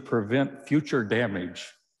to prevent future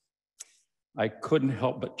damage. I couldn't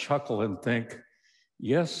help but chuckle and think,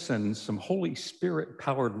 yes, and some Holy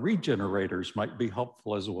Spirit-powered regenerators might be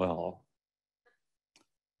helpful as well.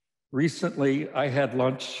 Recently, I had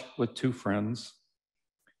lunch with two friends.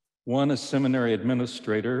 One, a seminary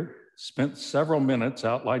administrator, spent several minutes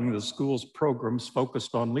outlining the school's programs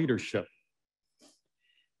focused on leadership.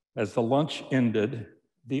 As the lunch ended,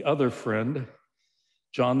 the other friend,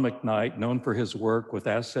 John McKnight, known for his work with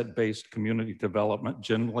asset-based community development,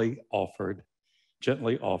 gently offered,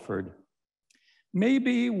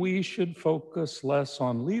 maybe we should focus less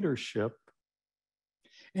on leadership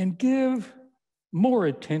and give more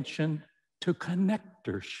attention to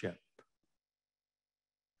connectorship.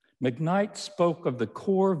 McKnight spoke of the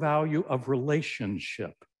core value of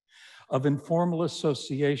relationship, of informal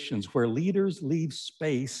associations where leaders leave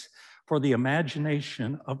space for the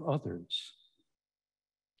imagination of others.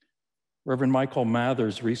 Reverend Michael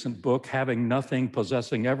Mather's recent book, Having Nothing,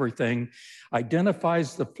 Possessing Everything,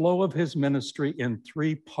 identifies the flow of his ministry in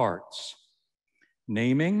three parts: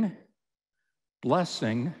 naming,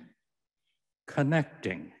 blessing,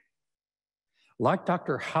 connecting. Like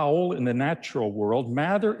Dr. Howell in the natural world,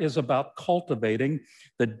 Mather is about cultivating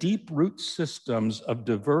the deep root systems of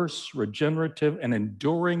diverse, regenerative, and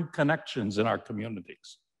enduring connections in our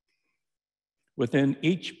communities. Within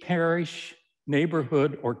each parish,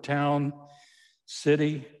 neighborhood or town,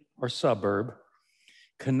 city or suburb,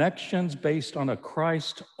 connections based on a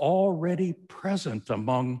Christ already present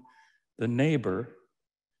among the neighbor,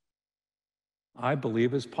 I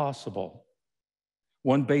believe is possible.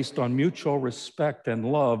 One based on mutual respect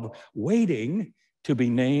and love, waiting to be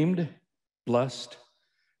named, blessed,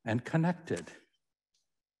 and connected.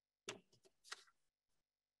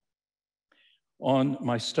 On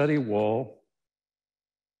my study wall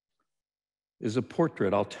is a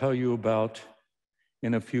portrait I'll tell you about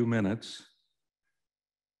in a few minutes.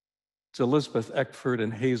 It's Elizabeth Eckford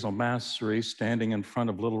and Hazel Massery standing in front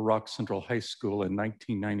of Little Rock Central High School in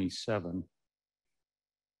 1997.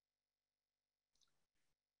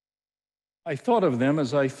 I thought of them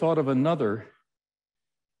as I thought of another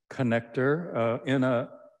connector in a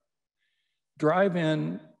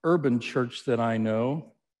drive-in urban church that I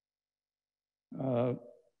know.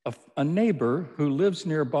 A neighbor who lives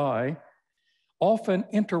nearby often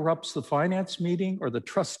interrupts the finance meeting or the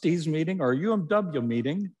trustees meeting or UMW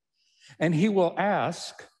meeting, and he will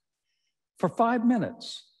ask for 5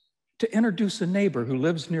 minutes to introduce a neighbor who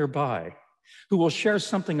lives nearby, who will share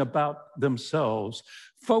something about themselves.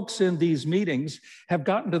 Folks in these meetings have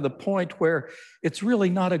gotten to the point where it's really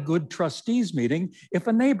not a good trustees meeting if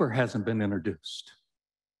a neighbor hasn't been introduced.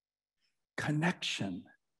 Connection,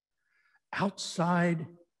 outside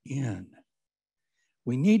in.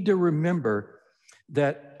 We need to remember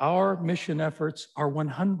that our mission efforts are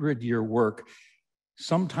 100-year work,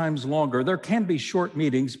 sometimes longer. There can be short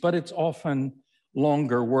meetings, but it's often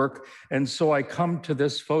longer work. And so I come to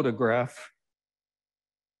this photograph.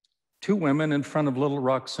 2 women in front of Little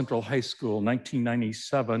Rock Central High School,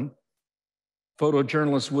 1997.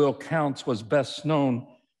 Photojournalist Will Counts was best known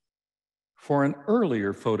for an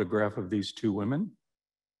earlier photograph of these 2 women.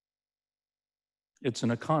 It's an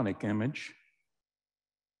iconic image.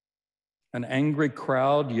 An angry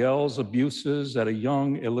crowd yells abuses at a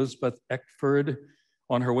young Elizabeth Eckford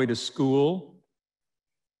on her way to school.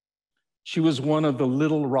 She was one of the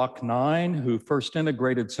Little Rock 9 who first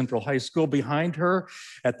integrated Central High School. Behind her,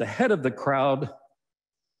 at the head of the crowd,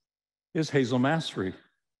 is Hazel Massery,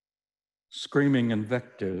 screaming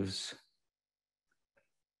invectives.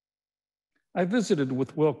 I visited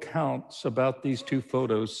with Will Counts about these 2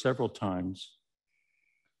 photos several times.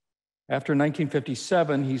 After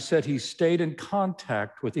 1957, he said he stayed in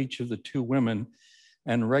contact with each of the 2 women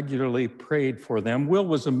and regularly prayed for them. Will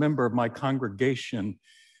was a member of my congregation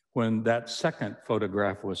when that second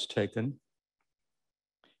photograph was taken.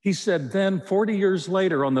 He said, then 40 years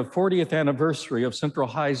later, on the 40th anniversary of Central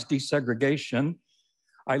High's desegregation,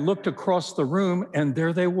 I looked across the room and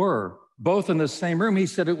there they were, both in the same room. He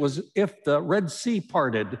said it was if the Red Sea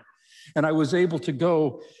parted and I was able to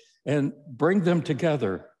go and bring them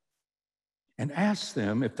together and ask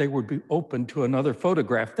them if they would be open to another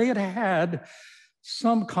photograph. They had had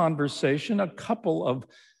some conversation, a couple of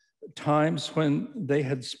times when they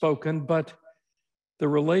had spoken, but the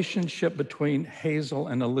relationship between Hazel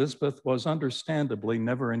and Elizabeth was understandably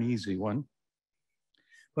never an easy one.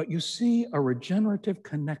 But you see, a regenerative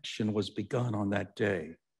connection was begun on that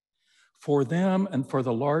day for them and for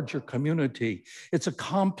the larger community. It's a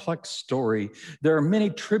complex story. There are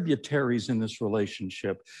many tributaries in this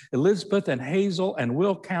relationship. Elizabeth and Hazel and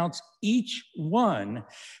Will Counts, each one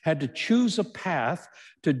had to choose a path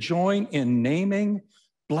to join in naming,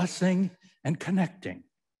 blessing, and connecting.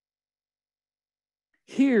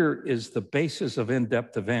 Here is the basis of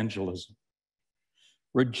in-depth evangelism.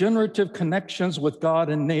 Regenerative connections with God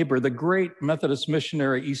and neighbor. The great Methodist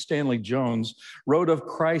missionary E. Stanley Jones wrote of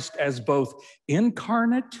Christ as both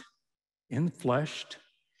incarnate, infleshed,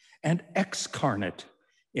 and excarnate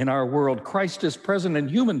in our world. Christ is present in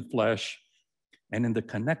human flesh and in the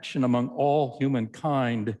connection among all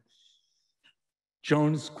humankind.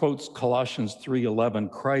 Jones quotes Colossians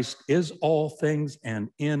 3:11, Christ is all things and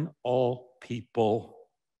in all people.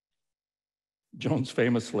 Jones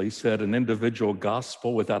famously said, an individual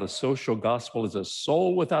gospel without a social gospel is a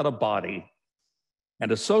soul without a body. And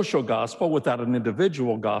a social gospel without an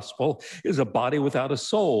individual gospel is a body without a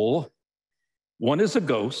soul. One is a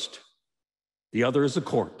ghost, the other is a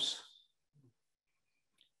corpse.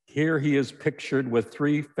 Here he is pictured with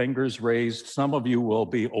 3 fingers raised. Some of you will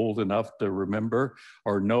be old enough to remember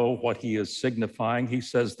or know what he is signifying. He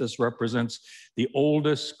says this represents the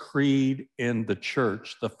oldest creed in the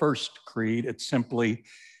church, the first creed. It's simply,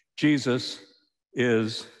 Jesus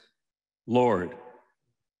is Lord.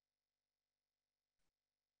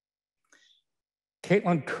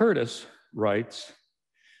 Caitlin Curtis writes,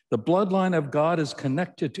 the bloodline of God is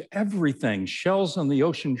connected to everything, shells on the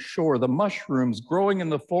ocean shore, the mushrooms growing in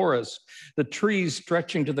the forest, the trees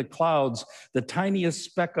stretching to the clouds, the tiniest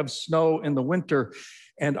speck of snow in the winter,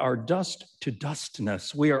 and our dust to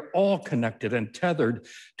dustness. We are all connected and tethered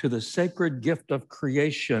to the sacred gift of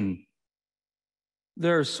creation.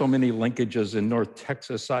 There are so many linkages in North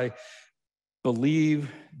Texas. I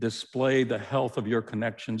believe, display the health of your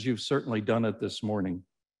connections. You've certainly done it this morning.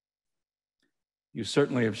 You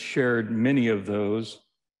certainly have shared many of those,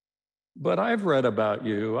 but I've read about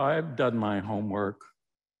you. I've done my homework.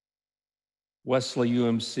 Wesley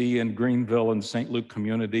UMC and Greenville and St. Luke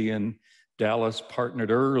Community in Dallas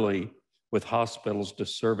partnered early with hospitals to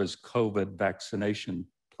serve as COVID vaccination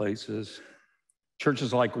places.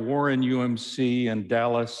 Churches like Warren UMC and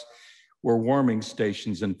Dallas were warming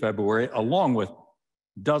stations in February, along with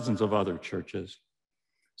dozens of other churches.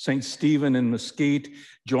 St. Stephen in Mesquite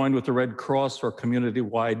joined with the Red Cross for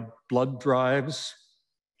community-wide blood drives.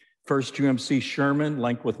 First UMC Sherman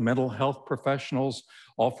linked with mental health professionals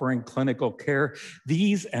offering clinical care.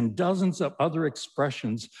 These and dozens of other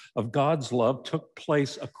expressions of God's love took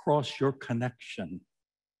place across your connection.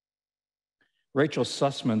 Rachel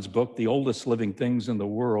Sussman's book, The Oldest Living Things in the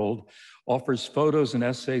World, offers photos and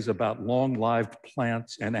essays about long-lived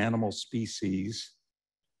plants and animal species.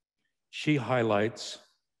 She highlights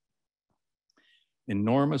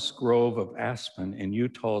enormous grove of aspen in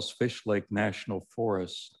Utah's Fish Lake National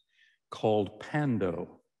Forest called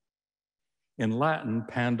Pando. In Latin,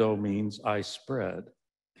 Pando means I spread.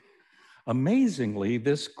 Amazingly,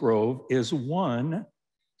 this grove is one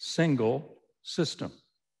single system.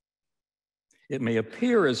 It may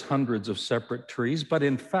appear as hundreds of separate trees, but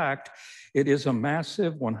in fact, it is a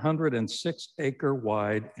massive 106-acre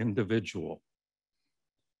wide individual.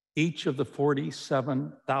 Each of the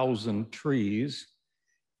 47,000 trees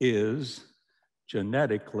is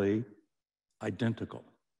genetically identical.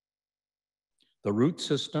 The root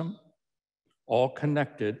system, all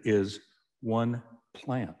connected, is one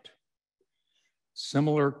plant.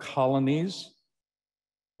 Similar colonies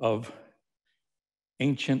of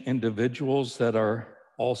ancient individuals that are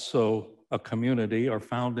also a community are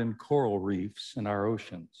found in coral reefs in our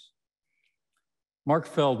oceans. Mark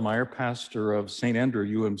Feldmeyer, pastor of St. Andrew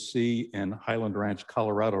UMC in Highland Ranch,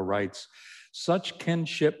 Colorado, writes, "Such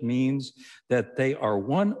kinship means that they are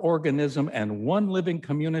one organism and one living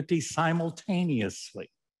community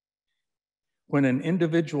simultaneously. When an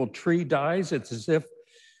individual tree dies, it's as if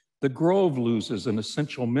the grove loses an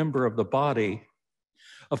essential member of the body.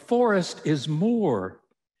 A forest is more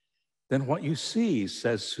than what you see,"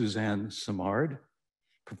 says Suzanne Simard,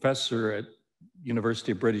 professor at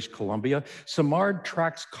University of British Columbia. Simard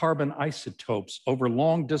tracks carbon isotopes over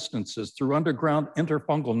long distances through underground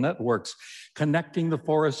interfungal networks connecting the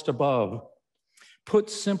forest above. Put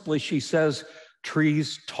simply, she says,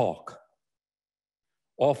 trees talk,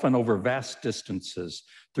 often over vast distances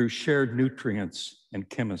through shared nutrients and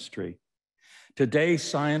chemistry. Today,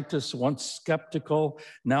 scientists, once skeptical,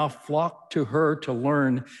 now flock to her to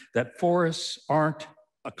learn that forests aren't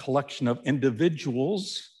a collection of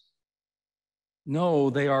individuals. No,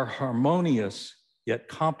 they are harmonious yet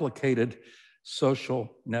complicated social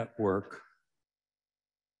network.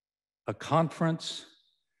 A conference,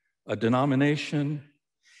 a denomination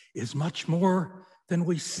is much more than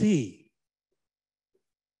we see.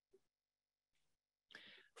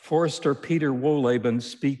 Forester Peter Wohlleben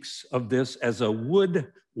speaks of this as a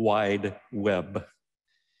wood wide web.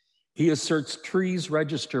 He asserts trees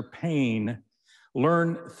register pain,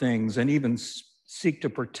 learn things, and even seek to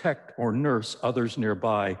protect or nurse others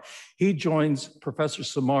nearby. He joins Professor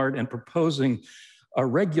Simard in proposing a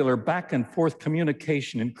regular back and forth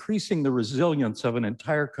communication, increasing the resilience of an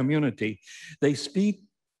entire community. They speak,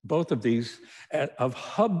 both of these, of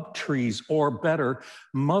hub trees, or better,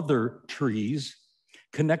 mother trees,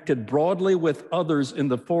 connected broadly with others in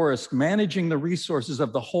the forest, managing the resources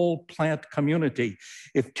of the whole plant community.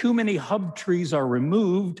 If too many hub trees are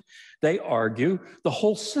removed, they argue, the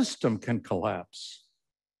whole system can collapse.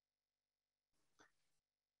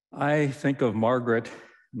 I think of Margaret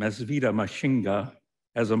Mesvita Mashinga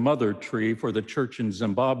as a mother tree for the church in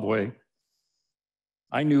Zimbabwe.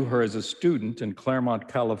 I knew her as a student in Claremont,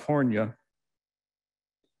 California.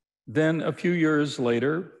 Then a few years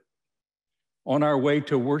later, on our way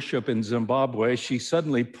to worship in Zimbabwe, she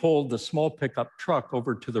suddenly pulled the small pickup truck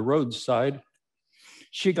over to the roadside.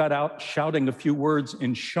 She got out shouting a few words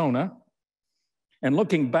in Shona. And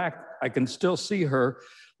looking back, I can still see her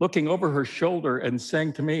looking over her shoulder and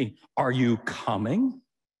saying to me, "Are you coming?"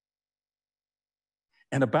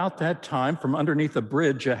 And about that time, from underneath a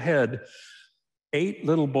bridge ahead, 8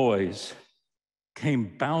 little boys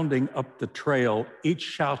came bounding up the trail, each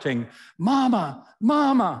shouting, "Mama,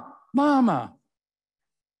 Mama, Mama."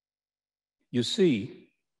 You see,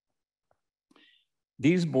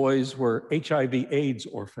 these boys were HIV/AIDS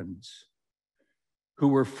orphans who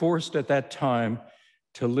were forced at that time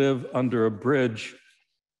to live under a bridge.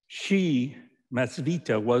 She,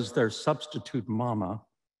 Masvita, was their substitute mama.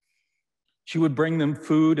 She would bring them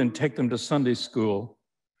food and take them to Sunday school.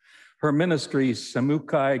 Her ministry,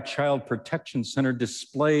 Samukai Child Protection Center,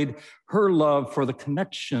 displayed her love for the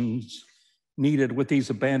connections needed with these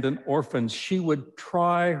abandoned orphans. She would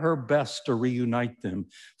try her best to reunite them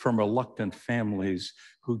from reluctant families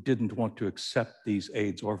who didn't want to accept these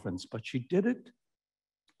AIDS orphans, but she did it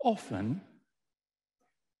often.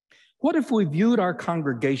 What if we viewed our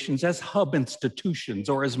congregations as hub institutions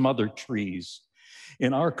or as mother trees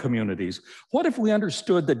in our communities? What if we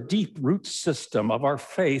understood the deep root system of our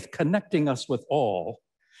faith connecting us with all?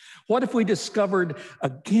 What if we discovered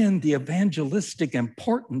again the evangelistic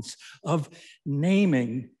importance of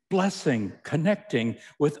naming, blessing, connecting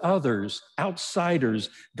with others, outsiders,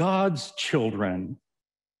 God's children?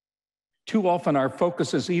 Too often our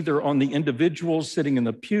focus is either on the individuals sitting in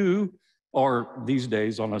the pew, or these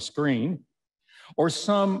days on a screen, or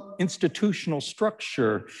some institutional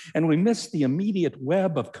structure, and we miss the immediate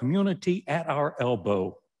web of community at our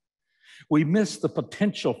elbow. We miss the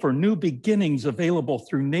potential for new beginnings available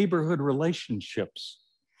through neighborhood relationships.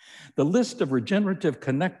 The list of regenerative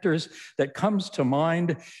connectors that comes to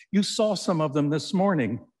mind, you saw some of them this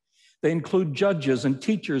morning. They include judges and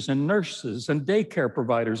teachers and nurses and daycare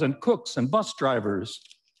providers and cooks and bus drivers.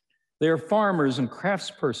 They are farmers and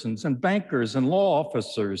craftspersons and bankers and law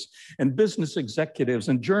officers and business executives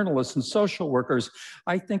and journalists and social workers.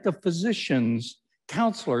 I think of physicians,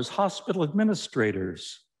 counselors, hospital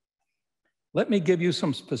administrators. Let me give you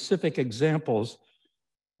some specific examples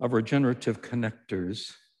of regenerative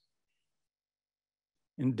connectors.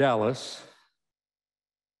 In Dallas,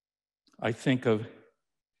 I think of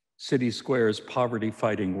City Square's poverty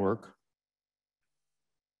fighting work.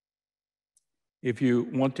 If you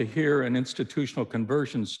want to hear an institutional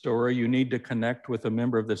conversion story, you need to connect with a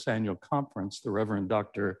member of this annual conference, the Reverend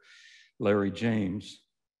Dr. Larry James.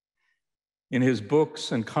 In his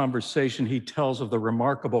books and conversation, he tells of the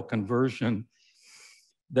remarkable conversion,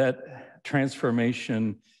 that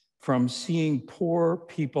transformation from seeing poor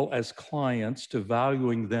people as clients to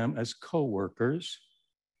valuing them as co-workers.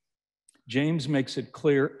 James makes it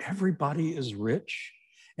clear everybody is rich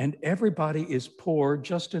and everybody is poor,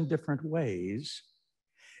 just in different ways.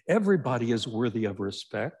 Everybody is worthy of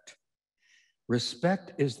respect.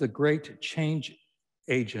 Respect is the great change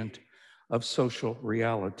agent of social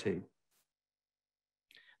reality.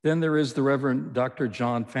 Then there is the Reverend Dr.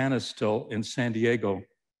 John Fanistil in San Diego,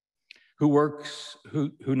 who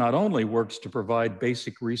not only works to provide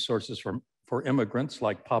basic resources for immigrants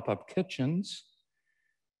like pop-up kitchens,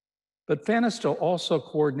 but Fanistil also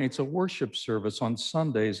coordinates a worship service on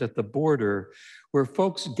Sundays at the border where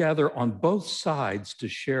folks gather on both sides to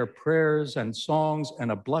share prayers and songs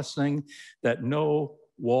and a blessing that no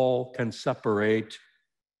wall can separate.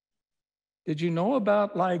 Did you know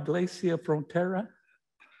about La Iglesia Frontera?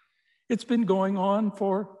 It's been going on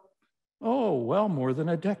for, well, more than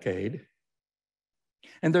a decade.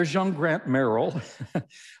 And there's young Grant Merrill,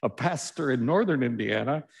 a pastor in northern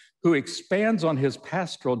Indiana, who expands on his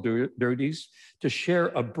pastoral duties to share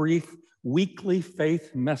a brief weekly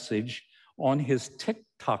faith message on his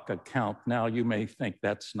TikTok account. Now, you may think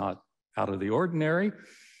that's not out of the ordinary.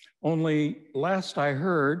 Only last I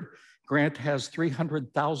heard, Grant has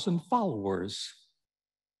 300,000 followers.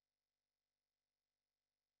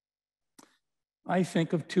 I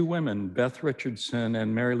think of two women, Beth Richardson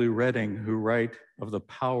and Mary Lou Redding, who write of the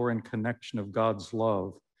power and connection of God's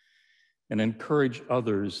love and encourage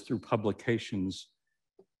others through publications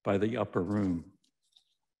by the Upper Room.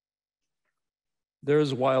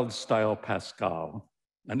 There's Wildstyle Pascal,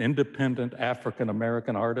 an independent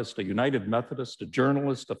African-American artist, a United Methodist, a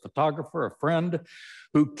journalist, a photographer, a friend,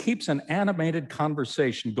 who keeps an animated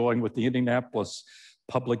conversation going with the Indianapolis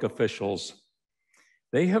public officials.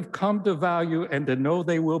 They have come to value and to know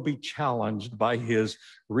they will be challenged by his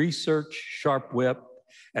research, sharp wit,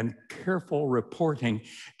 and careful reporting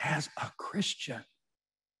as a Christian.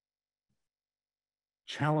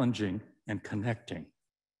 Challenging and connecting.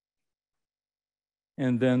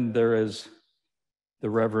 And then there is the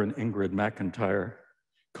Reverend Ingrid McIntyre,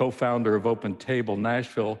 co-founder of Open Table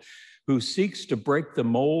Nashville, who seeks to break the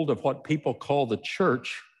mold of what people call the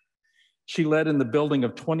church. She led in the building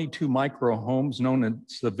of 22 micro homes known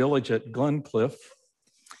as the Village at Glencliff.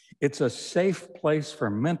 It's a safe place for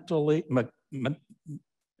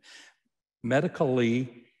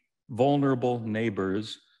medically vulnerable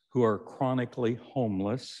neighbors who are chronically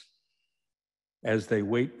homeless as they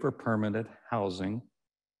wait for permanent housing.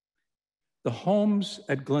 The homes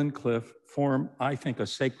at Glencliff form, I think, a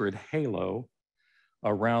sacred halo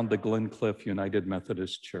around the Glencliff United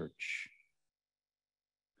Methodist Church.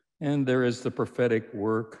 And there is the prophetic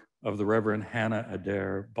work of the Reverend Hannah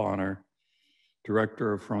Adair Bonner,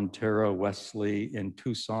 director of Frontera Wesley in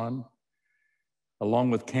Tucson.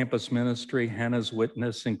 Along with campus ministry, Hannah's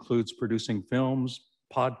witness includes producing films,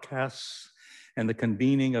 podcasts, and the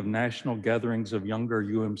convening of national gatherings of younger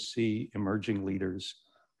UMC emerging leaders.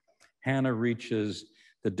 Hannah reaches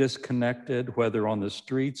the disconnected, whether on the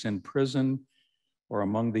streets, in prison, or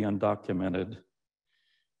among the undocumented.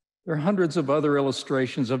 There are hundreds of other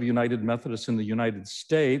illustrations of United Methodists in the United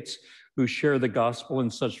States who share the gospel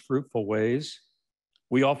in such fruitful ways.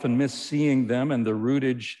 We often miss seeing them and the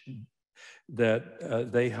rootage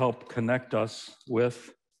that they help connect us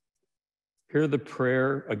with. Hear the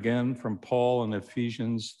prayer again from Paul in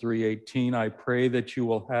Ephesians 3:18. I pray that you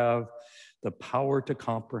will have the power to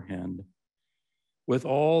comprehend with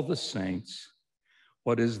all the saints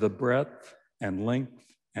what is the breadth and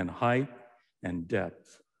length and height and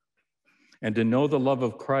depth, and to know the love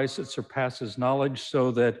of Christ that surpasses knowledge,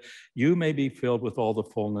 so that you may be filled with all the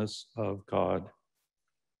fullness of God.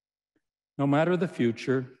 No matter the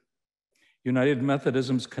future, United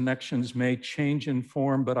Methodism's connections may change in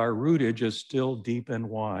form, but our rootage is still deep and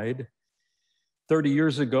wide. 30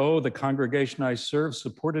 years ago, the congregation I served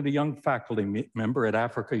supported a young faculty member at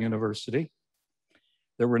Africa University.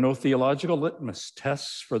 There were no theological litmus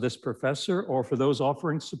tests for this professor or for those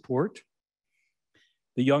offering support.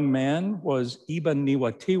 The young man was Iba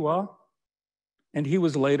Niwatiwa, and he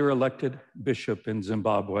was later elected bishop in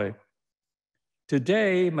Zimbabwe.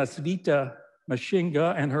 Today, Masvita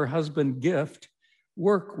Mashinga and her husband Gift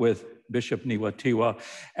work with Bishop Niwatiwa.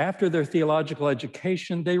 After their theological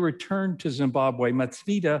education, they returned to Zimbabwe.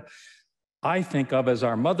 Masvita, I think of as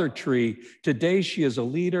our mother tree. Today, she is a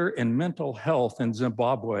leader in mental health in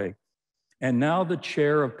Zimbabwe, and now the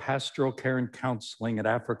chair of pastoral care and counseling at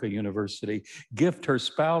Africa University. Gift, her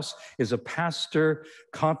spouse, is a pastor,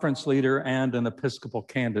 conference leader, and an Episcopal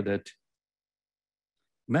candidate.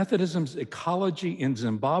 Methodism's ecology in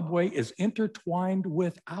Zimbabwe is intertwined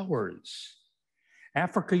with ours.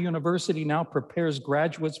 Africa University now prepares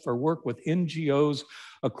graduates for work with NGOs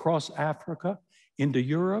across Africa, into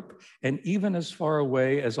Europe, and even as far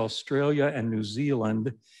away as Australia and New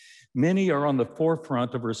Zealand. Many are on the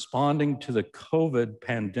forefront of responding to the COVID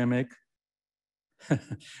pandemic.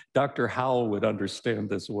 Dr. Howell would understand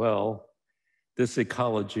this well. This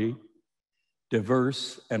ecology,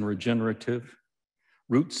 diverse and regenerative,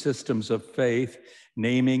 root systems of faith,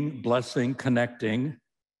 naming, blessing, connecting.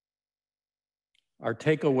 Our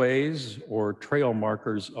takeaways or trail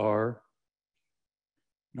markers are: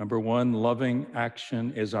 number one, loving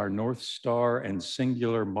action is our North Star and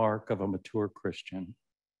singular mark of a mature Christian.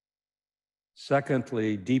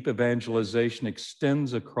 Secondly, deep evangelization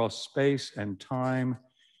extends across space and time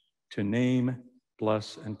to name,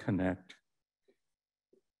 bless, and connect.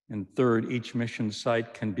 And third, each mission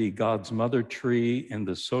site can be God's mother tree in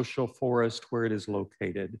the social forest where it is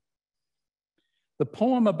located. The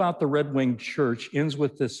poem about the Red-Winged Church ends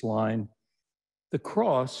with this line: the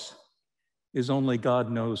cross is only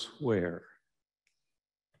God knows where.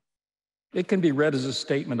 It can be read as a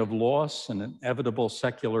statement of loss and inevitable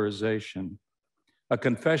secularization, a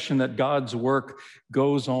confession that God's work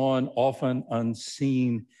goes on, often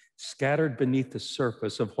unseen, scattered beneath the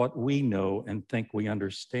surface of what we know and think we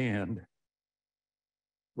understand.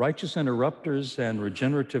 Righteous interrupters and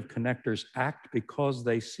regenerative connectors act because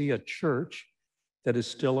they see a church that is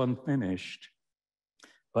still unfinished,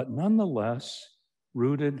 but nonetheless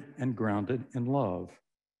rooted and grounded in love.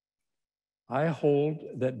 I hold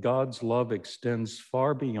that God's love extends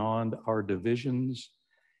far beyond our divisions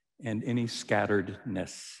and any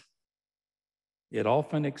scatteredness. It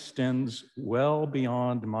often extends well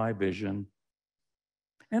beyond my vision,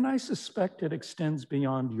 and I suspect it extends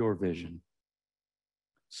beyond your vision.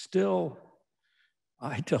 Still,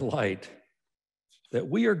 I delight that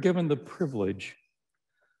we are given the privilege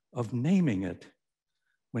of naming it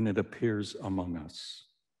when it appears among us.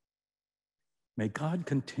 May God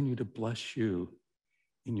continue to bless you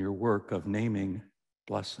in your work of naming,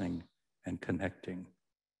 blessing, and connecting.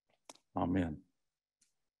 Amen.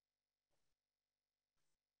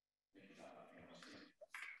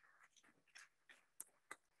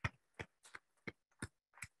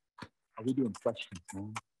 Are we doing questions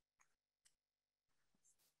now?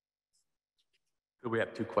 We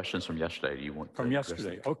have two questions from yesterday. Do you want From to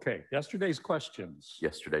yesterday, okay. Yesterday's questions.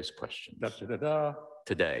 Yesterday's questions.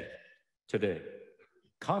 Today. Today.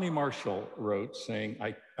 Connie Marshall wrote saying,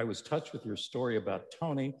 I was touched with your story about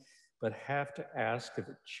Tony, but have to ask if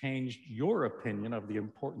it changed your opinion of the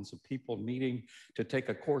importance of people needing to take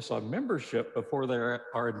a course on membership before they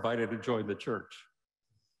are invited to join the church.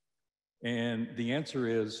 And the answer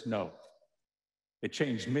is no. It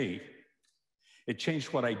changed me. It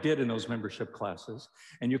changed what I did in those membership classes.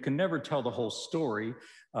 And you can never tell the whole story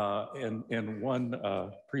in one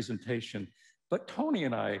presentation. But Tony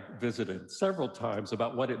and I visited several times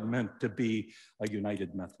about what it meant to be a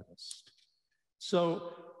United Methodist.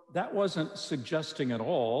 So that wasn't suggesting at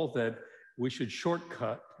all that we should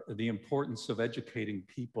shortcut the importance of educating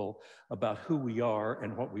people about who we are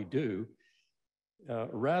and what we do.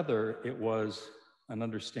 Rather, it was an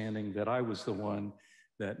understanding that I was the one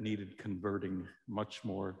that needed converting much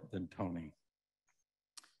more than Tony.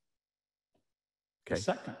 Okay. The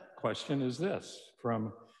second question is this,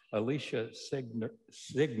 from Alicia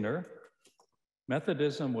Signer.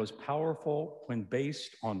 Methodism was powerful when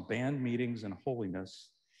based on band meetings and holiness.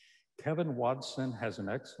 Kevin Watson has an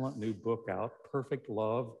excellent new book out, Perfect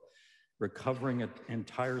Love, Recovering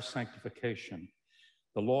Entire Sanctification,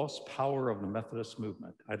 The Lost Power of the Methodist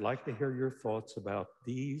Movement. I'd like to hear your thoughts about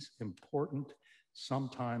these important,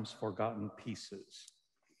 sometimes forgotten pieces.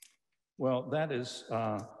 Well, that is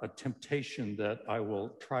a temptation that I will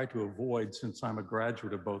try to avoid since I'm a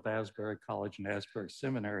graduate of both Asbury College and Asbury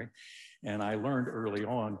Seminary. And I learned early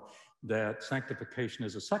on that sanctification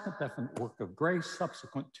is a second definite work of grace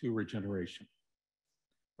subsequent to regeneration.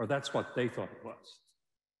 Or that's what they thought it was.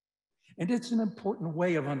 And it's an important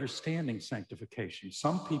way of understanding sanctification.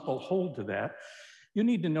 Some people hold to that. You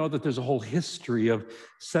need to know that there's a whole history of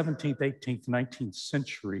 17th, 18th, 19th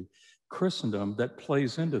century Christendom that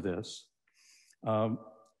plays into this.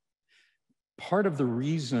 Part of the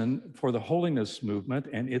reason for the holiness movement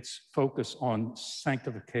and its focus on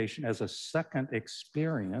sanctification as a second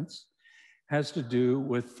experience has to do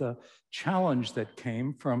with the challenge that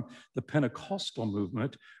came from the Pentecostal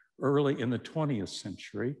movement early in the 20th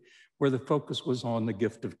century, where the focus was on the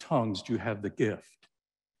gift of tongues. Do you have the gift?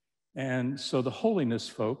 And so the holiness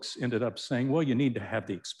folks ended up saying, well, you need to have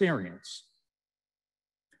the experience.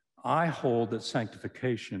 I hold that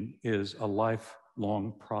sanctification is a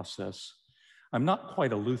lifelong process. I'm not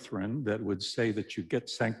quite a Lutheran that would say that you get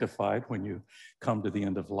sanctified when you come to the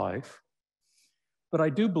end of life. But I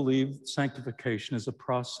do believe sanctification is a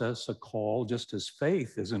process, a call, just as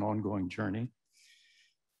faith is an ongoing journey.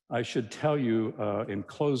 I should tell you in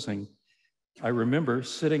closing, I remember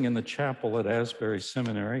sitting in the chapel at Asbury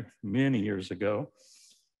Seminary many years ago,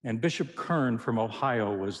 and Bishop Kern from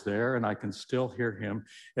Ohio was there, and I can still hear him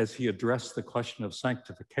as he addressed the question of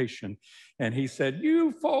sanctification. And he said,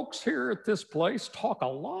 you folks here at this place talk a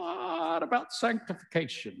lot about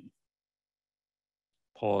sanctification.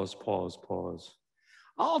 Pause, pause, pause.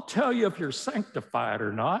 I'll tell you if you're sanctified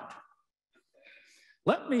or not.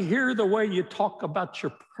 Let me hear the way you talk about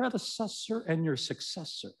your predecessor and your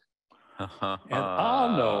successor. And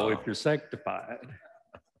I'll know if you're sanctified.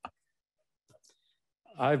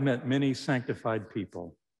 I've met many sanctified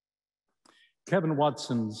people. Kevin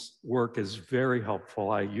Watson's work is very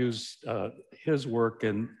helpful. I used his work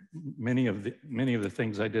in many of the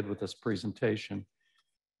things I did with this presentation,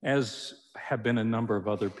 as have been a number of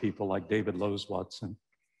other people like David Lowes Watson.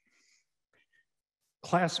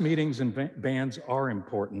 Class meetings and bands are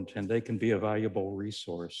important, and they can be a valuable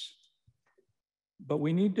resource. But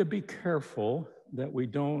we need to be careful that we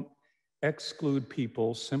don't exclude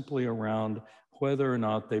people simply around whether or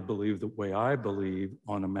not they believe the way I believe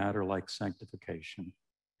on a matter like sanctification.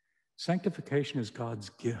 Sanctification is God's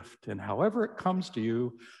gift, and however it comes to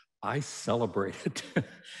you, I celebrate it.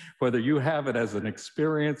 Whether you have it as an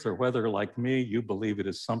experience or whether, like me, you believe it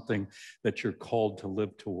is something that you're called to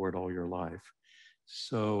live toward all your life.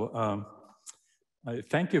 So I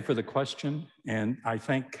thank you for the question, and I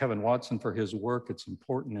thank Kevin Watson for his work. It's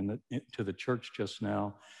important to the church just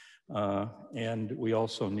now. And we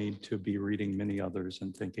also need to be reading many others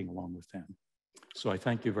and thinking along with them. So I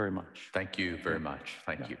thank you very much. Thank you very much.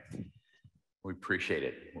 Thank you. We appreciate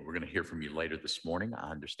it. We're going to hear from you later this morning.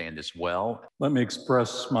 I understand this well. Let me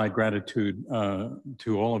express my gratitude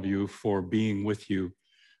to all of you for being with you.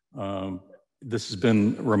 This has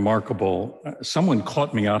been remarkable. Someone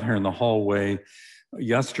caught me out here in the hallway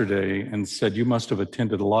yesterday and said, you must have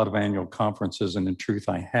attended a lot of annual conferences, and in truth,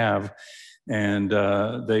 I have. And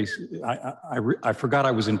I forgot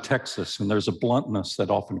I was in Texas, and there's a bluntness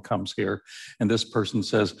that often comes here. And this person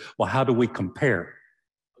says, well, how do we compare?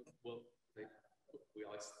 Well, we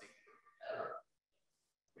always think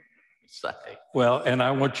better. Well, and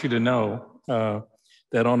I want you to know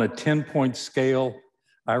that on a 10-point scale,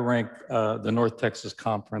 I rank the North Texas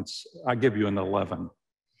Conference, I give you an 11.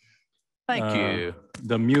 Thank you.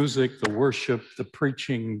 The music, the worship, the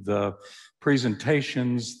preaching, the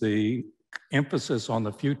presentations, the emphasis on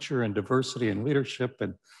the future and diversity and leadership,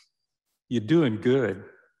 and you're doing good.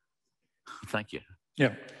 Thank you.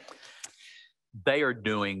 Yeah. They are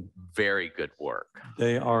doing very good work.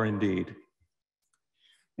 They are indeed.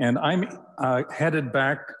 And I'm headed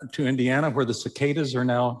back to Indiana where the cicadas are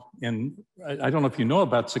now in, I don't know if you know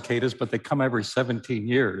about cicadas, but they come every 17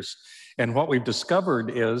 years. And what we've discovered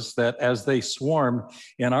is that as they swarm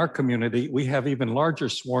in our community, we have even larger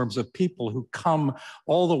swarms of people who come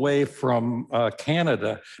all the way from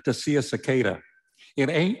Canada to see a cicada. It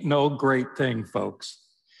ain't no great thing, folks.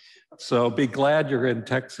 So be glad you're in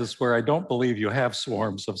Texas, where I don't believe you have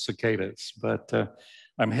swarms of cicadas, but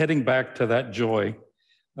I'm heading back to that joy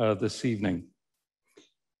this evening.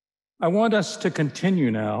 I want us to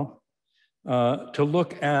continue now to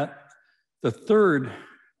look at the third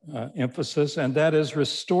emphasis, and that is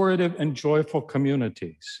restorative and joyful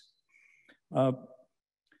communities.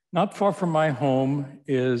 Not far from my home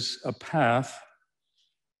is a path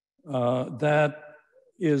that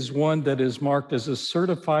is one that is marked as a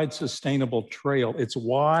certified sustainable trail. It's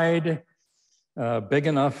wide, big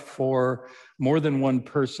enough for more than one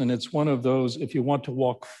person. It's one of those, if you want to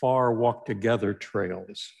walk far, walk together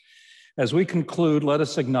trails. As we conclude, let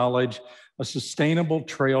us acknowledge a sustainable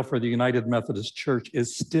trail for the United Methodist Church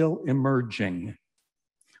is still emerging.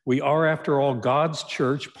 We are, after all, God's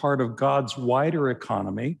church, part of God's wider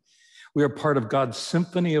economy. We are part of God's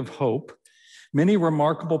symphony of hope. Many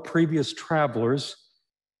remarkable previous travelers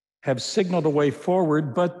have signaled a way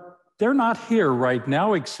forward, but they're not here right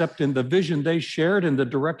now, except in the vision they shared and the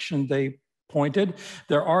direction they pointed.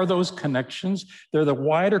 There are those connections. There are the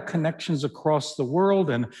wider connections across the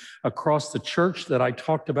world and across the church that I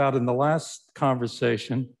talked about in the last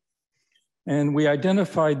conversation. And we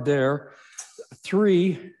identified there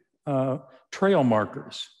three trail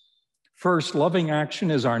markers. First, loving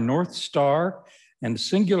action is our North Star and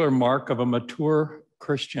singular mark of a mature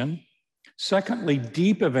Christian. Secondly,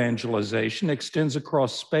 deep evangelization extends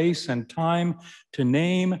across space and time to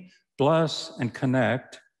name, bless, and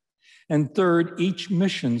connect. And third, each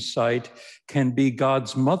mission site can be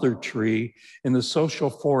God's mother tree in the social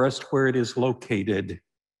forest where it is located.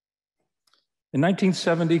 In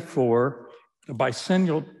 1974, the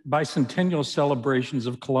bicentennial celebrations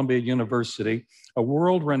of Columbia University, a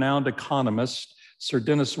world-renowned economist, Sir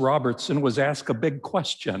Dennis Robertson, was asked a big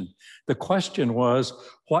question. The question was,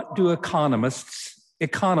 what do economists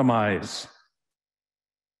economize?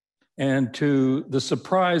 And to the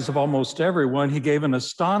surprise of almost everyone, he gave an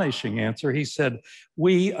astonishing answer. He said,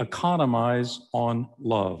 we economize on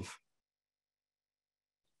love.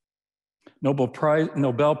 Nobel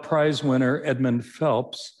Prize winner Edmund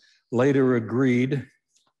Phelps later agreed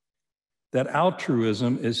that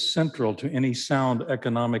altruism is central to any sound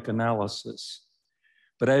economic analysis.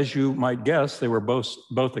 But as you might guess, they were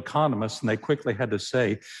both economists, and they quickly had to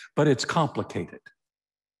say, but it's complicated.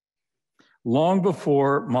 Long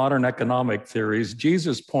before modern economic theories,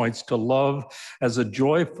 Jesus points to love as a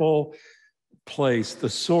joyful place, the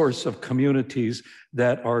source of communities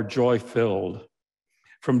that are joy-filled.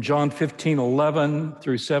 From John 15:11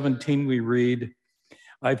 through 17, we read,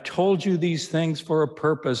 I've told you these things for a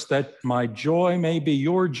purpose, that my joy may be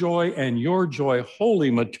your joy and your joy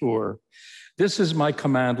wholly mature. This is my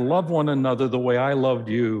command, love one another the way I loved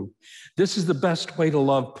you. This is the best way to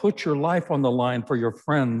love. Put your life on the line for your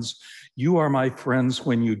friends. You are my friends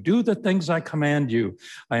when you do the things I command you.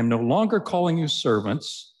 I am no longer calling you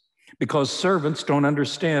servants, because servants don't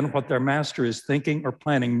understand what their master is thinking or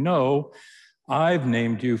planning. No, I've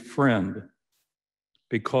named you friend,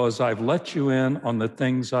 because I've let you in on the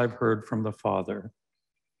things I've heard from the Father.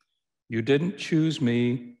 You didn't choose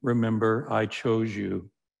me, remember, I chose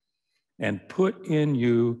you, and put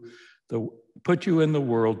you in the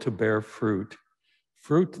world to bear fruit,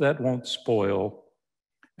 fruit that won't spoil.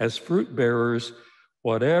 As fruit bearers,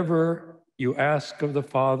 whatever you ask of the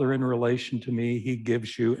Father in relation to me, he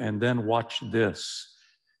gives you. And then watch this.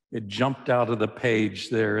 It jumped out of the page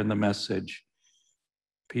there in the message.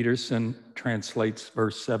 Peterson translates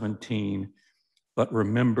verse 17, but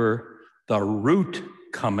remember the root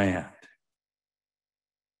command.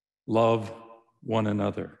 Love one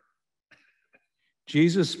another.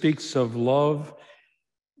 Jesus speaks of love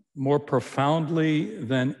more profoundly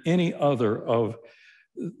than any other of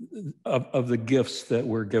the gifts that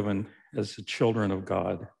we're given as the children of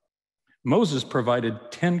God. Moses provided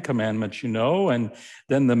 10 commandments, and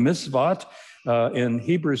then the mitzvot. In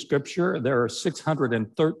Hebrew scripture, there are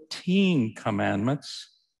 613 commandments.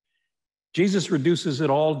 Jesus reduces it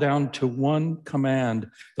all down to one command,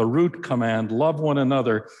 the root command, love one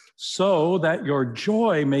another, so that your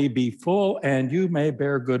joy may be full and you may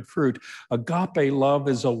bear good fruit. Agape love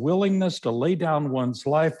is a willingness to lay down one's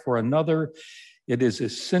life for another. It is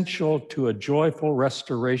essential to a joyful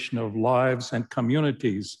restoration of lives and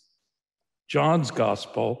communities. John's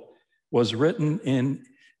gospel was written in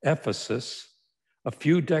Ephesus a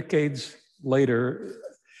few decades later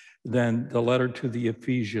than the letter to the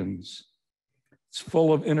Ephesians. It's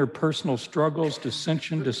full of interpersonal struggles,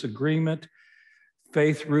 dissension, disagreement.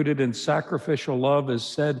 Faith rooted in sacrificial love is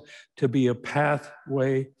said to be a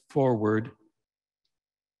pathway forward.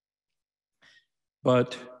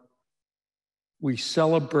 But we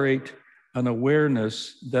celebrate an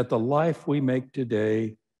awareness that the life we make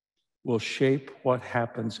today will shape what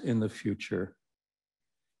happens in the future.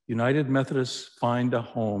 United Methodists find a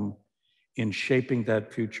home in shaping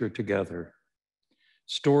that future together.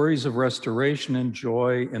 Stories of restoration and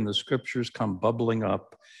joy in the scriptures come bubbling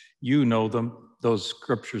up. You know them, those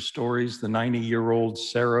scripture stories, the 90-year-old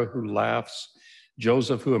Sarah who laughs,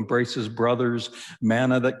 Joseph who embraces brothers,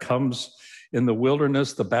 manna that comes in the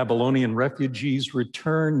wilderness, the Babylonian refugees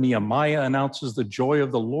return, Nehemiah announces the joy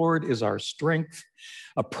of the Lord is our strength.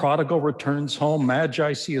 A prodigal returns home,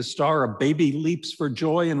 Magi see a star, a baby leaps for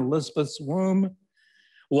joy in Elizabeth's womb.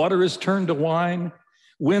 Water is turned to wine,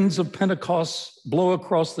 winds of Pentecost blow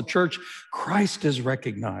across the church. Christ is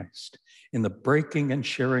recognized in the breaking and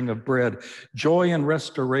sharing of bread. Joy and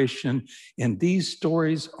restoration in these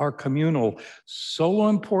stories are communal.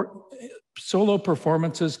 Solo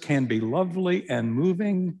performances can be lovely and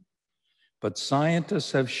moving, but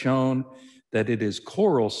scientists have shown that it is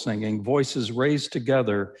choral singing, voices raised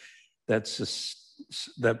together, that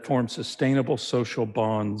form sustainable social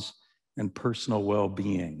bonds and personal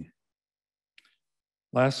well-being.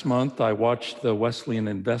 Last month, I watched the Wesleyan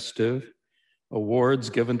Investive Awards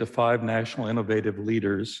given to 5 national innovative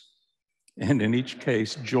leaders, and in each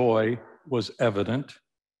case, joy was evident.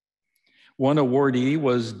 One awardee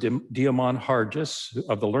was Diamond Hargis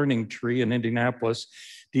of the Learning Tree in Indianapolis.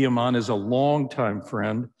 Diamond is a longtime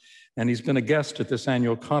friend, and he's been a guest at this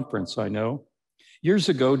annual conference, I know. Years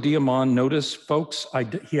ago, Diamond noticed folks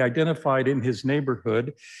he identified in his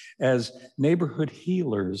neighborhood as neighborhood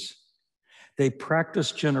healers. They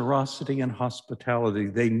practiced generosity and hospitality.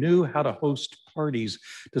 They knew how to host parties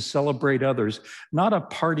to celebrate others, not a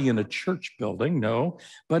party in a church building, no,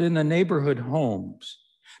 but in the neighborhood homes.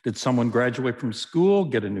 Did someone graduate from school,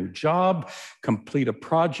 get a new job, complete a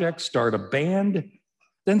project, start a band?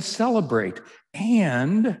 Then celebrate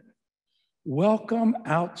and welcome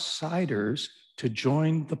outsiders to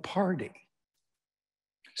join the party.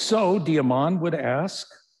 So Diamond would ask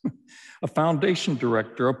a foundation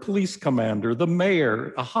director, a police commander, the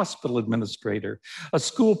mayor, a hospital administrator, a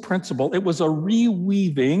school principal. It was a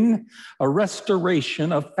reweaving, a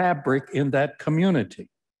restoration of fabric in that community.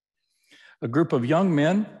 A group of young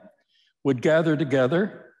men would gather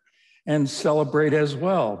together and celebrate as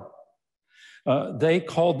well. They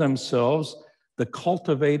called themselves the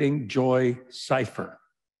Cultivating Joy Cipher.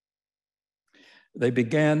 They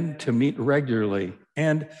began to meet regularly.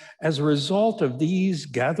 And as a result of these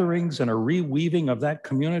gatherings and a reweaving of that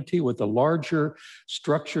community with the larger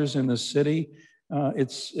structures in the city,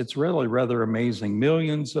 it's really rather amazing.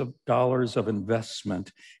 Millions of dollars of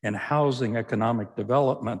investment in housing, economic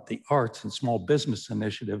development, the arts, and small business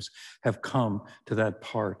initiatives have come to that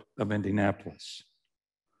part of Indianapolis.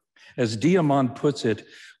 As Diamond puts it,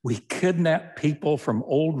 we kidnap people from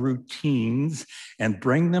old routines and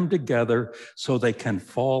bring them together so they can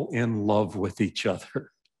fall in love with each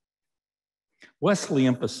other. Wesley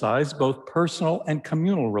emphasized both personal and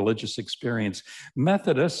communal religious experience.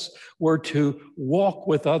 Methodists were to walk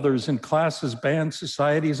with others in classes, bands,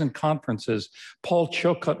 societies, and conferences. Paul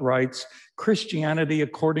Chilcutt writes, Christianity,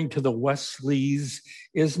 according to the Wesleys,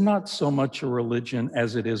 is not so much a religion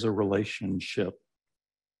as it is a relationship.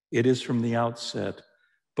 It is from the outset,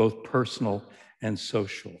 both personal and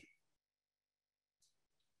social.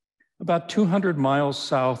 About 200 miles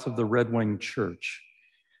south of the Red Wing Church,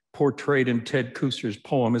 portrayed in Ted Kuser's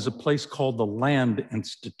poem, is a place called the Land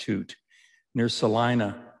Institute near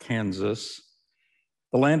Salina, Kansas.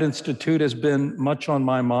 The Land Institute has been much on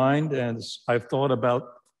my mind as I've thought about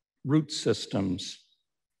root systems.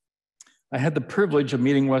 I had the privilege of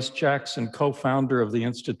meeting Wes Jackson, co-founder of the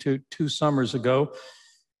Institute, 2 summers ago.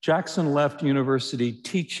 Jackson left university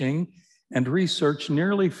teaching and research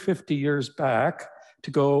nearly 50 years back to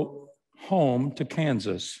go home to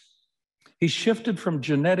Kansas. He shifted from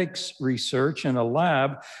genetics research in a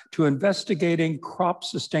lab to investigating crop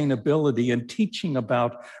sustainability and teaching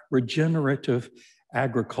about regenerative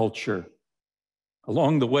agriculture.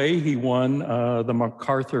 Along the way, he won the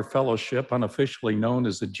MacArthur Fellowship, unofficially known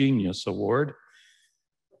as the Genius Award.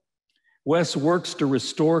 Wes works to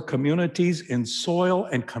restore communities in soil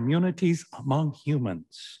and communities among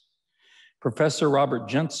humans. Professor Robert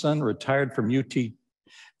Jensen, retired from UT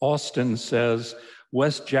Austin, says,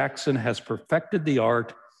 Wes Jackson has perfected the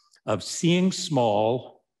art of seeing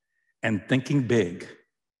small and thinking big.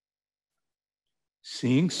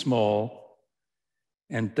 Seeing small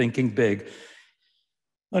and thinking big.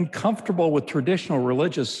 Uncomfortable with traditional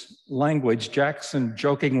religious language, Jackson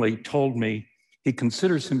jokingly told me he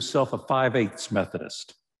considers himself a 5/8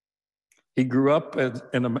 Methodist. He grew up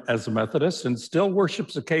as a Methodist and still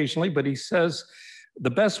worships occasionally, but he says, the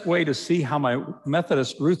best way to see how my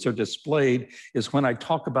Methodist roots are displayed is when I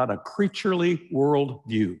talk about a creaturely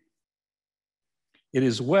worldview. It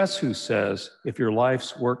is Wes who says, if your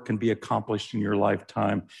life's work can be accomplished in your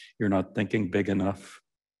lifetime, you're not thinking big enough.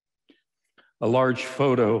 A large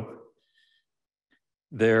photo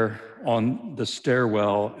there on the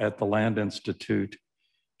stairwell at the Land Institute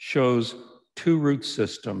shows two root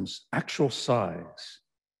systems, actual size,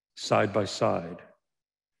 side by side.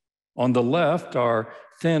 On the left are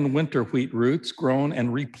thin winter wheat roots grown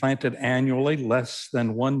and replanted annually, less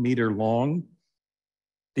than 1 meter long.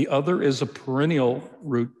 The other is a perennial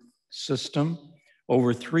root system,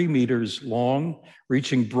 over 3 meters long,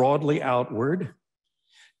 reaching broadly outward.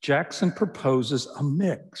 Jackson proposes a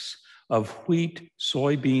mix of wheat,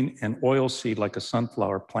 soybean, and oilseed, like a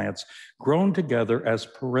sunflower plants, grown together as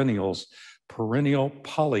perennials, perennial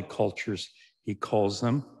polycultures, he calls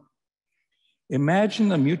them. Imagine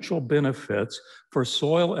the mutual benefits for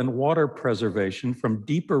soil and water preservation from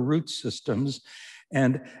deeper root systems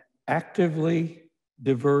and actively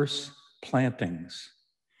diverse plantings.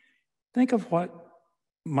 Think of what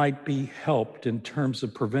might be helped in terms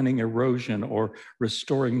of preventing erosion or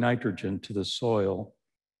restoring nitrogen to the soil.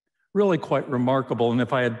 Really quite remarkable. And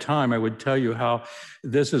if I had time, I would tell you how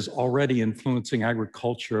this is already influencing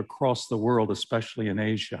agriculture across the world, especially in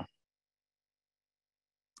Asia.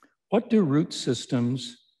 What do root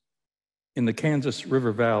systems in the Kansas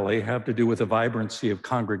River Valley have to do with the vibrancy of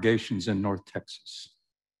congregations in North Texas?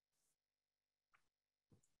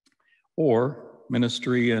 Or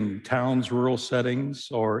ministry in towns, rural settings,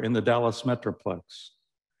 or in the Dallas Metroplex?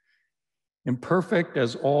 Imperfect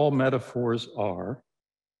as all metaphors are,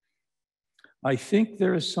 I think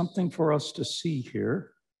there is something for us to see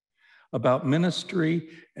here about ministry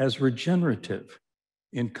as regenerative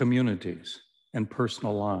in communities and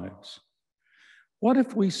personal lives. What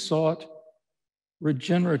if we sought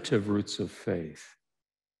regenerative roots of faith?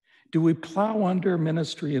 Do we plow under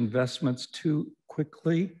ministry investments too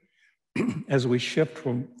quickly as we shift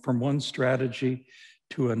from one strategy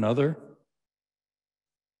to another?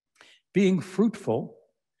 Being fruitful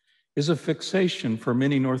is a fixation for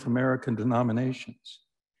many North American denominations.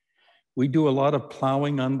 We do a lot of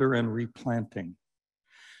plowing under and replanting.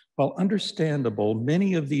 While understandable,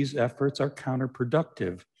 many of these efforts are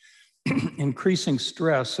counterproductive, increasing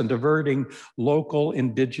stress and diverting local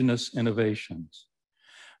indigenous innovations.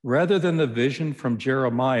 Rather than the vision from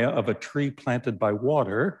Jeremiah of a tree planted by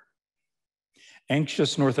water,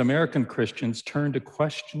 anxious North American Christians turn to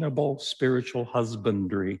questionable spiritual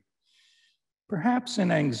husbandry, perhaps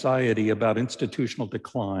in anxiety about institutional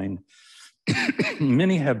decline.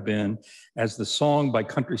 Many have been, as the song by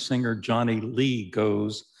country singer Johnny Lee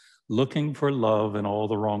goes, looking for love in all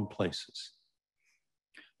the wrong places.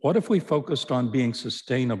 What if we focused on being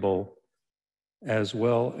sustainable as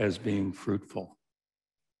well as being fruitful?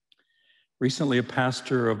 Recently, a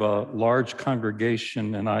pastor of a large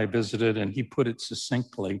congregation and I visited, and he put it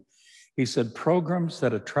succinctly. He said, programs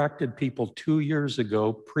that attracted people 2 years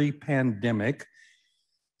ago, pre-pandemic,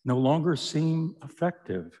 no longer seem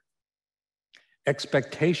effective.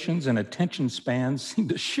 Expectations and attention spans seem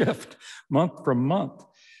to shift month from month.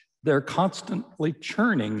 They're constantly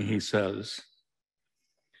churning, he says.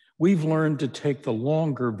 We've learned to take the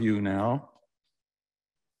longer view now.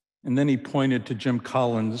 And then he pointed to Jim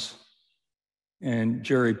Collins and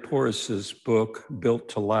Jerry Porras's book, Built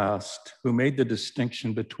to Last, who made the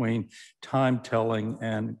distinction between time telling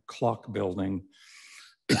and clock building.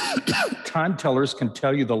 Time tellers can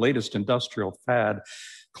tell you the latest industrial fad.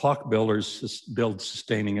 Clock builders build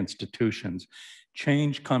sustaining institutions.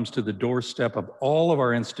 Change comes to the doorstep of all of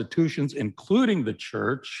our institutions, including the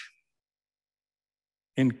church.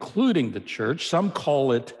 Some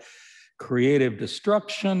call it creative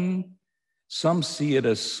destruction. Some see it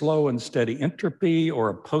as slow and steady entropy or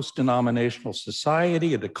a post-denominational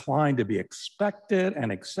society, a decline to be expected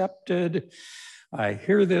and accepted. I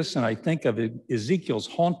hear this and I think of Ezekiel's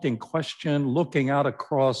haunting question, looking out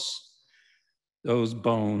across those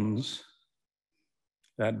bones,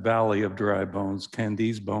 that valley of dry bones. Can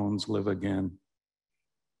these bones live again?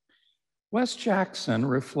 Wes Jackson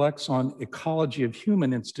reflects on ecology of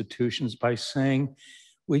human institutions by saying,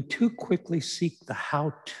 we too quickly seek the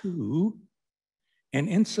how-to and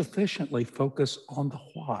insufficiently focus on the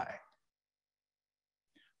why.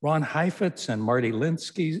 Ron Heifetz and Marty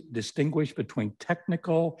Linsky distinguish between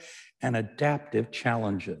technical and adaptive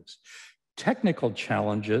challenges. Technical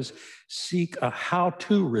challenges seek a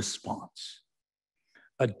how-to response.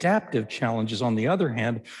 Adaptive challenges, on the other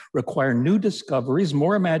hand, require new discoveries,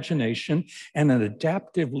 more imagination, and an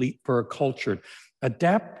adaptive leap for a culture.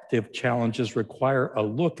 Adaptive challenges require a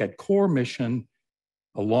look at core mission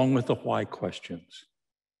along with the why questions.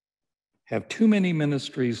 Have too many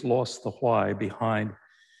ministries lost the why behind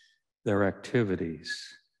their activities?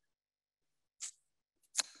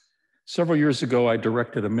 Several years ago, I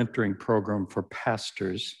directed a mentoring program for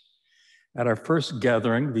pastors. At our first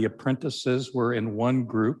gathering, the apprentices were in one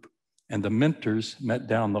group and the mentors met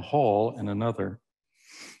down the hall in another.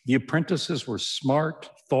 The apprentices were smart,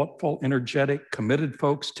 thoughtful, energetic, committed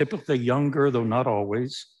folks, typically younger, though not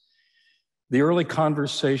always. The early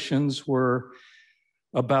conversations were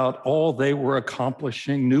about all they were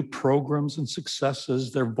accomplishing, new programs and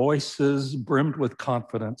successes. Their voices brimmed with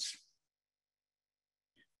confidence.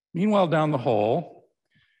 Meanwhile, down the hall,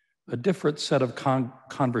 a different set of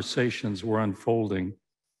conversations were unfolding.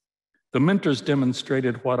 The mentors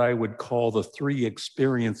demonstrated what I would call the 3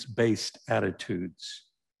 experience-based attitudes: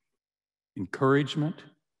 encouragement,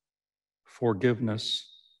 forgiveness,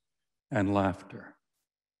 and laughter.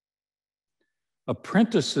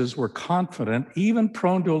 Apprentices were confident, even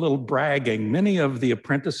prone to a little bragging. Many of the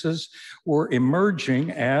apprentices were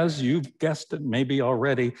emerging as, you've guessed it maybe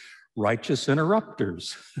already, righteous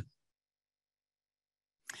interrupters.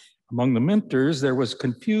 Among the mentors, there was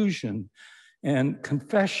confusion and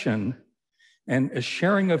confession and a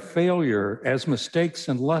sharing of failure as mistakes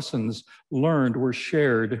and lessons learned were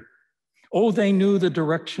shared. Oh, they knew the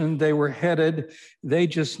direction they were headed. They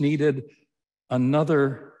just needed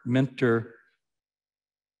another mentor,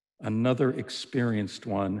 another experienced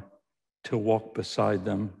one to walk beside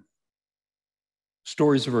them.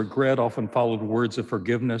 Stories of regret often followed words of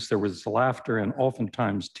forgiveness. There was laughter and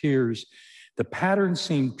oftentimes tears. The pattern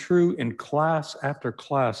seemed true in class after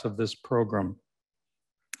class of this program.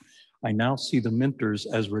 I now see the mentors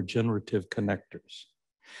as regenerative connectors.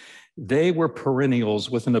 They were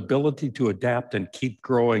perennials with an ability to adapt and keep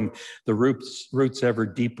growing the roots ever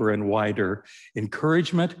deeper and wider.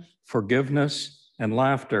 Encouragement, forgiveness, and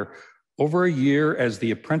laughter. Over a year, as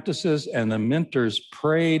the apprentices and the mentors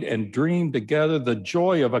prayed and dreamed together, the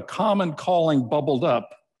joy of a common calling bubbled up.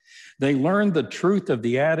 They learned the truth of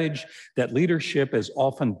the adage that leadership is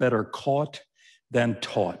often better caught than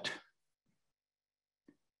taught.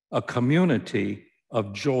 A community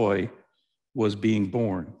of joy was being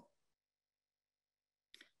born.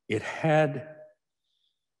 It had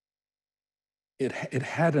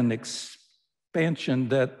an expansion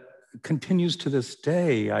that continues to this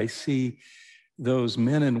day. I see those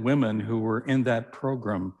men and women who were in that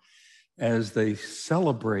program as they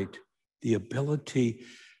celebrate the ability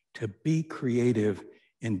to be creative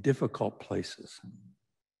in difficult places.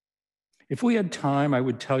 If we had time, I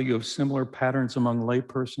would tell you of similar patterns among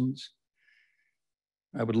laypersons.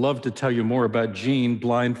 I would love to tell you more about Jean,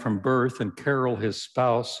 blind from birth, and Carol, his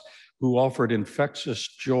spouse, who offered infectious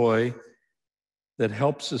joy that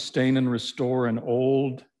helped sustain and restore an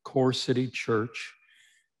old core city church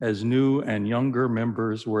as new and younger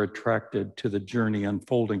members were attracted to the journey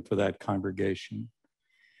unfolding for that congregation.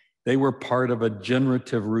 They were part of a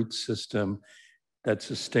generative root system that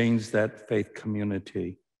sustains that faith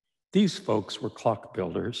community. These folks were clock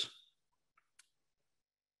builders.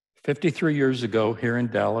 53 years ago here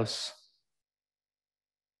in Dallas,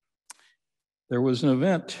 there was an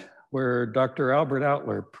event where Dr. Albert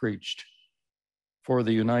Outler preached for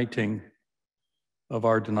the uniting of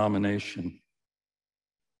our denomination.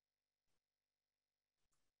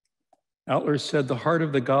 Outler said, "The heart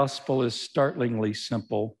of the gospel is startlingly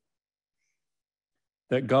simple,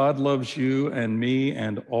 that God loves you and me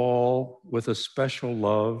and all with a special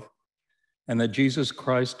love, and that Jesus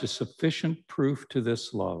Christ is sufficient proof to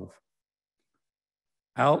this love."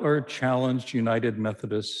 Outler challenged United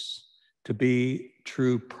Methodists to be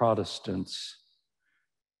true Protestants,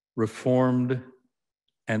 reformed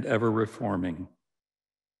and ever reforming.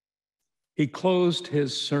 He closed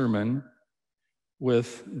his sermon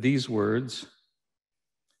with these words: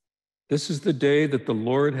 "This is the day that the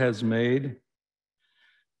Lord has made.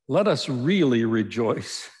 Let us really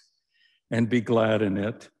rejoice and be glad in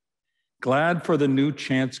it. Glad for the new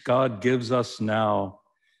chance God gives us now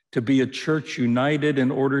to be a church united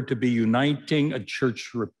in order to be uniting, a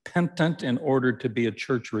church repentant in order to be a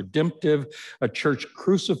church redemptive, a church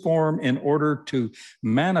cruciform in order to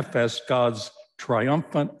manifest God's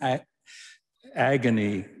triumphant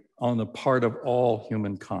agony on the part of all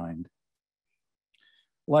humankind.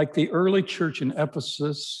 Like the early church in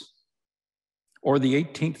Ephesus or the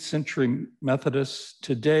 18th century Methodists,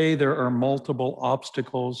 today there are multiple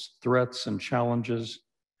obstacles, threats, and challenges.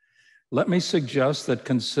 Let me suggest that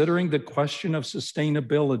considering the question of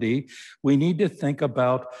sustainability, we need to think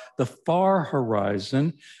about the far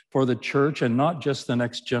horizon for the church and not just the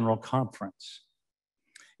next general conference.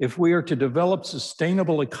 If we are to develop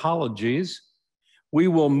sustainable ecologies, we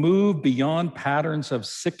will move beyond patterns of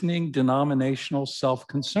sickening denominational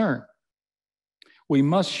self-concern. We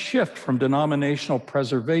must shift from denominational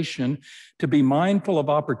preservation to be mindful of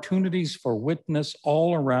opportunities for witness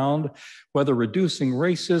all around, whether reducing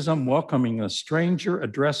racism, welcoming a stranger,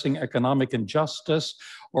 addressing economic injustice,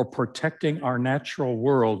 or protecting our natural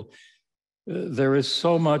world. There is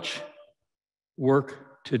so much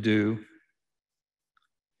work to do.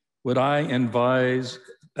 Would I advise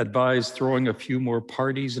throwing a few more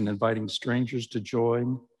parties and inviting strangers to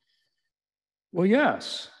join? Well,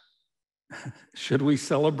 yes. Should we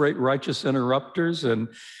celebrate righteous interrupters and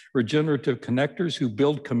regenerative connectors who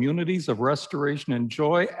build communities of restoration and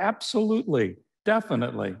joy? Absolutely,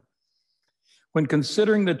 definitely. When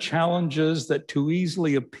considering the challenges that too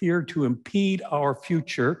easily appear to impede our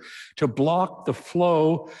future, to block the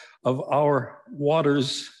flow of our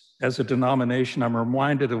waters as a denomination, I'm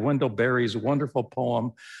reminded of Wendell Berry's wonderful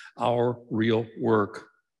poem, Our Real Work.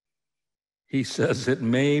 He says, it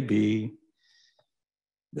may be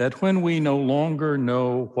that when we no longer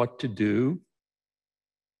know what to do,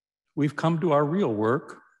 we've come to our real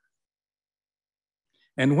work.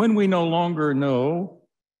 And when we no longer know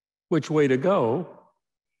which way to go,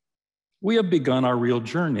 we have begun our real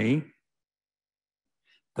journey.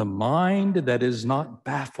 The mind that is not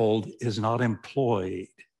baffled is not employed.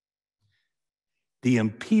 The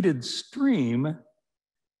impeded stream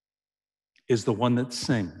is the one that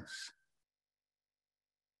sings.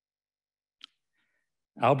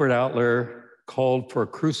 Albert Outler called for a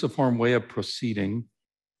cruciform way of proceeding.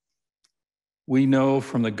 We know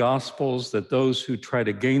from the Gospels that those who try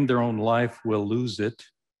to gain their own life will lose it,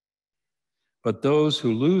 but those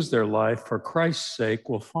who lose their life for Christ's sake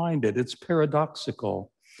will find it. It's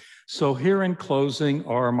paradoxical. So here in closing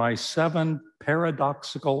are my 7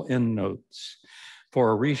 paradoxical endnotes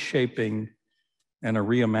for a reshaping and a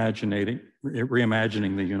reimagining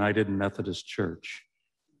the United Methodist Church.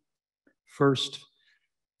 First,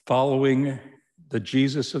 following the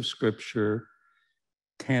Jesus of Scripture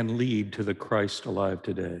can lead to the Christ alive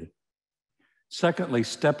today. Secondly,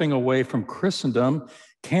 stepping away from Christendom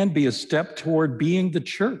can be a step toward being the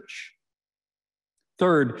church.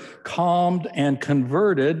 Third, calmed and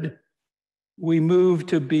converted, we move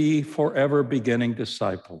to be forever beginning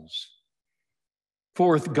disciples.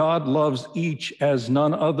 Fourth, God loves each as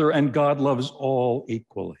none other, and God loves all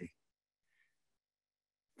equally.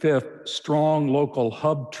 Fifth, strong local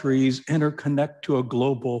hub trees interconnect to a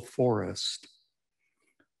global forest.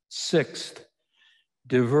 Sixth,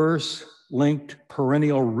 diverse, linked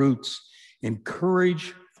perennial roots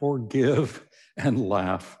encourage, forgive, and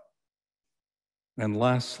laugh. And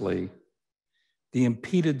lastly, the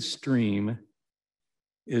impeded stream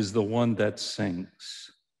is the one that sings.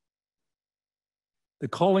 The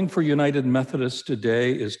calling for United Methodists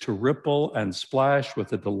today is to ripple and splash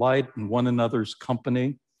with a delight in one another's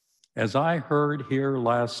company, as I heard here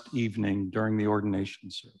last evening during the ordination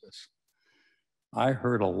service. I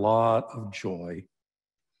heard a lot of joy. It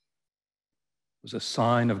was a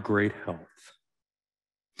sign of great health.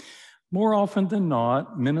 More often than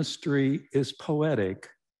not, ministry is poetic.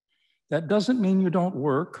 That doesn't mean you don't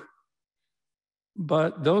work,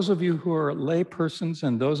 but those of you who are laypersons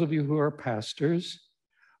and those of you who are pastors,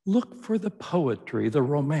 look for the poetry, the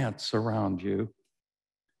romance around you.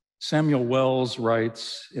 Samuel Wells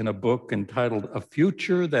writes in a book entitled A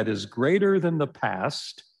Future That Is Greater Than the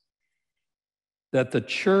Past, that the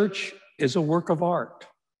church is a work of art.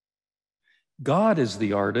 God is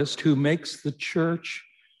the artist who makes the church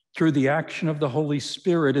through the action of the Holy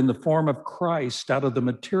Spirit in the form of Christ out of the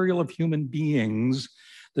material of human beings.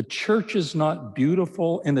 The church is not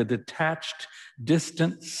beautiful in a detached,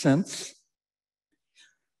 distant sense,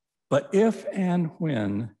 but if and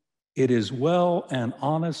when it is well and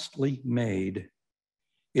honestly made,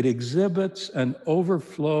 it exhibits an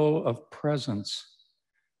overflow of presence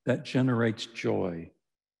that generates joy.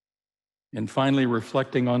 And finally,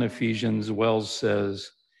 reflecting on Ephesians, Wells says,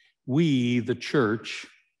 we, the church,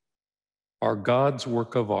 are God's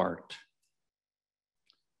work of art.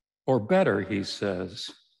 Or better, he says,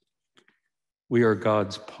 we are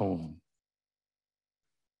God's poem.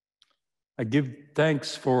 I give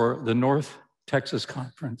thanks for the North Texas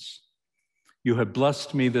Conference You have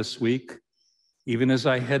blessed me this week. Even as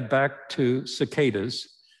I head back to Cicadas,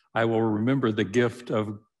 I will remember the gift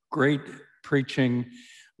of great preaching,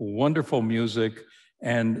 wonderful music,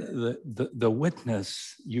 and the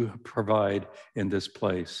witness you provide in this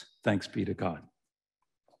place. Thanks be to God.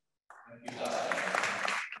 Thank you,